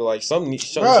clean for me, but like something Bro,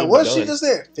 should what be if she done. just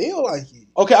didn't feel like it?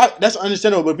 Okay, that's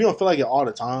understandable. But if you don't feel like it all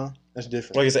the time, that's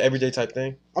different. Like it's an everyday type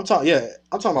thing. I'm talking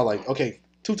about like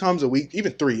 2 times a week,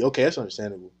 even 3. Okay, that's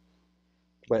understandable.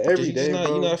 But every You're day, just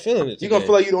bro, you're not feeling it. you gonna today.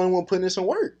 feel like you're the only one putting in some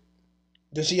work.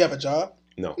 Does she have a job?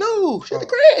 No. No, she in the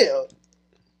crib.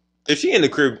 If she in the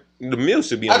crib, the meal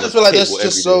should be. I on just the feel like table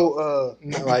that's just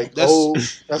every so like that's old.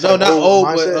 That's no, like not old,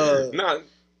 mindset. but Nah,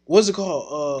 what's it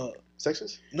called?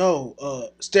 Sexist. No,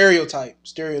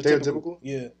 stereotypical.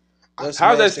 Yeah. That's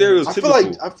how's that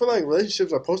stereotypical? I feel like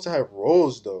relationships are supposed to have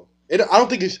roles though. I don't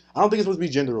think it's supposed to be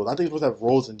gender roles. I think it's supposed to have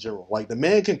roles in general. Like the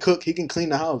man can cook, he can clean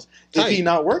the house if he's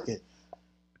not working.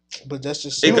 But that's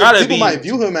just people might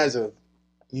view him as a,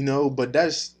 but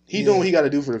that's doing what he got to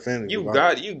do for the family.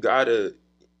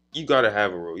 You gotta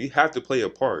have a role. You have to play a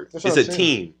part. It's a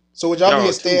team. So would y'all be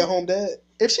a stay-at-home dad?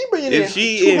 If she bringing in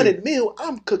 200 meal,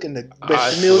 I'm cooking the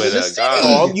best meals in the city.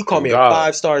 Oh, you call me a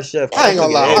 5-star chef. I ain't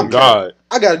gonna lie. Oh God,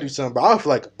 I gotta do something, bro. I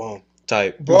feel like a bum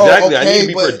type. Bro, exactly. okay, I need to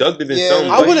be productive in something.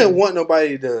 I wouldn't want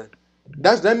nobody to.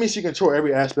 That means she control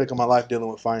every aspect of my life dealing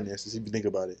with finances. If you think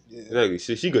about it, exactly.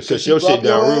 She could shut your shit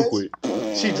down real quick.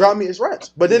 She dropped me. It's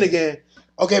rats. But then again,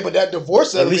 okay, but that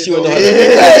divorce at least you would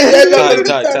know.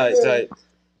 Tight.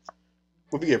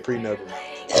 But we get prenuptial.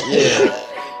 Yeah.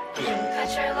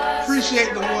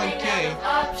 Appreciate the 1K.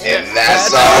 And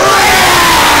that's alright.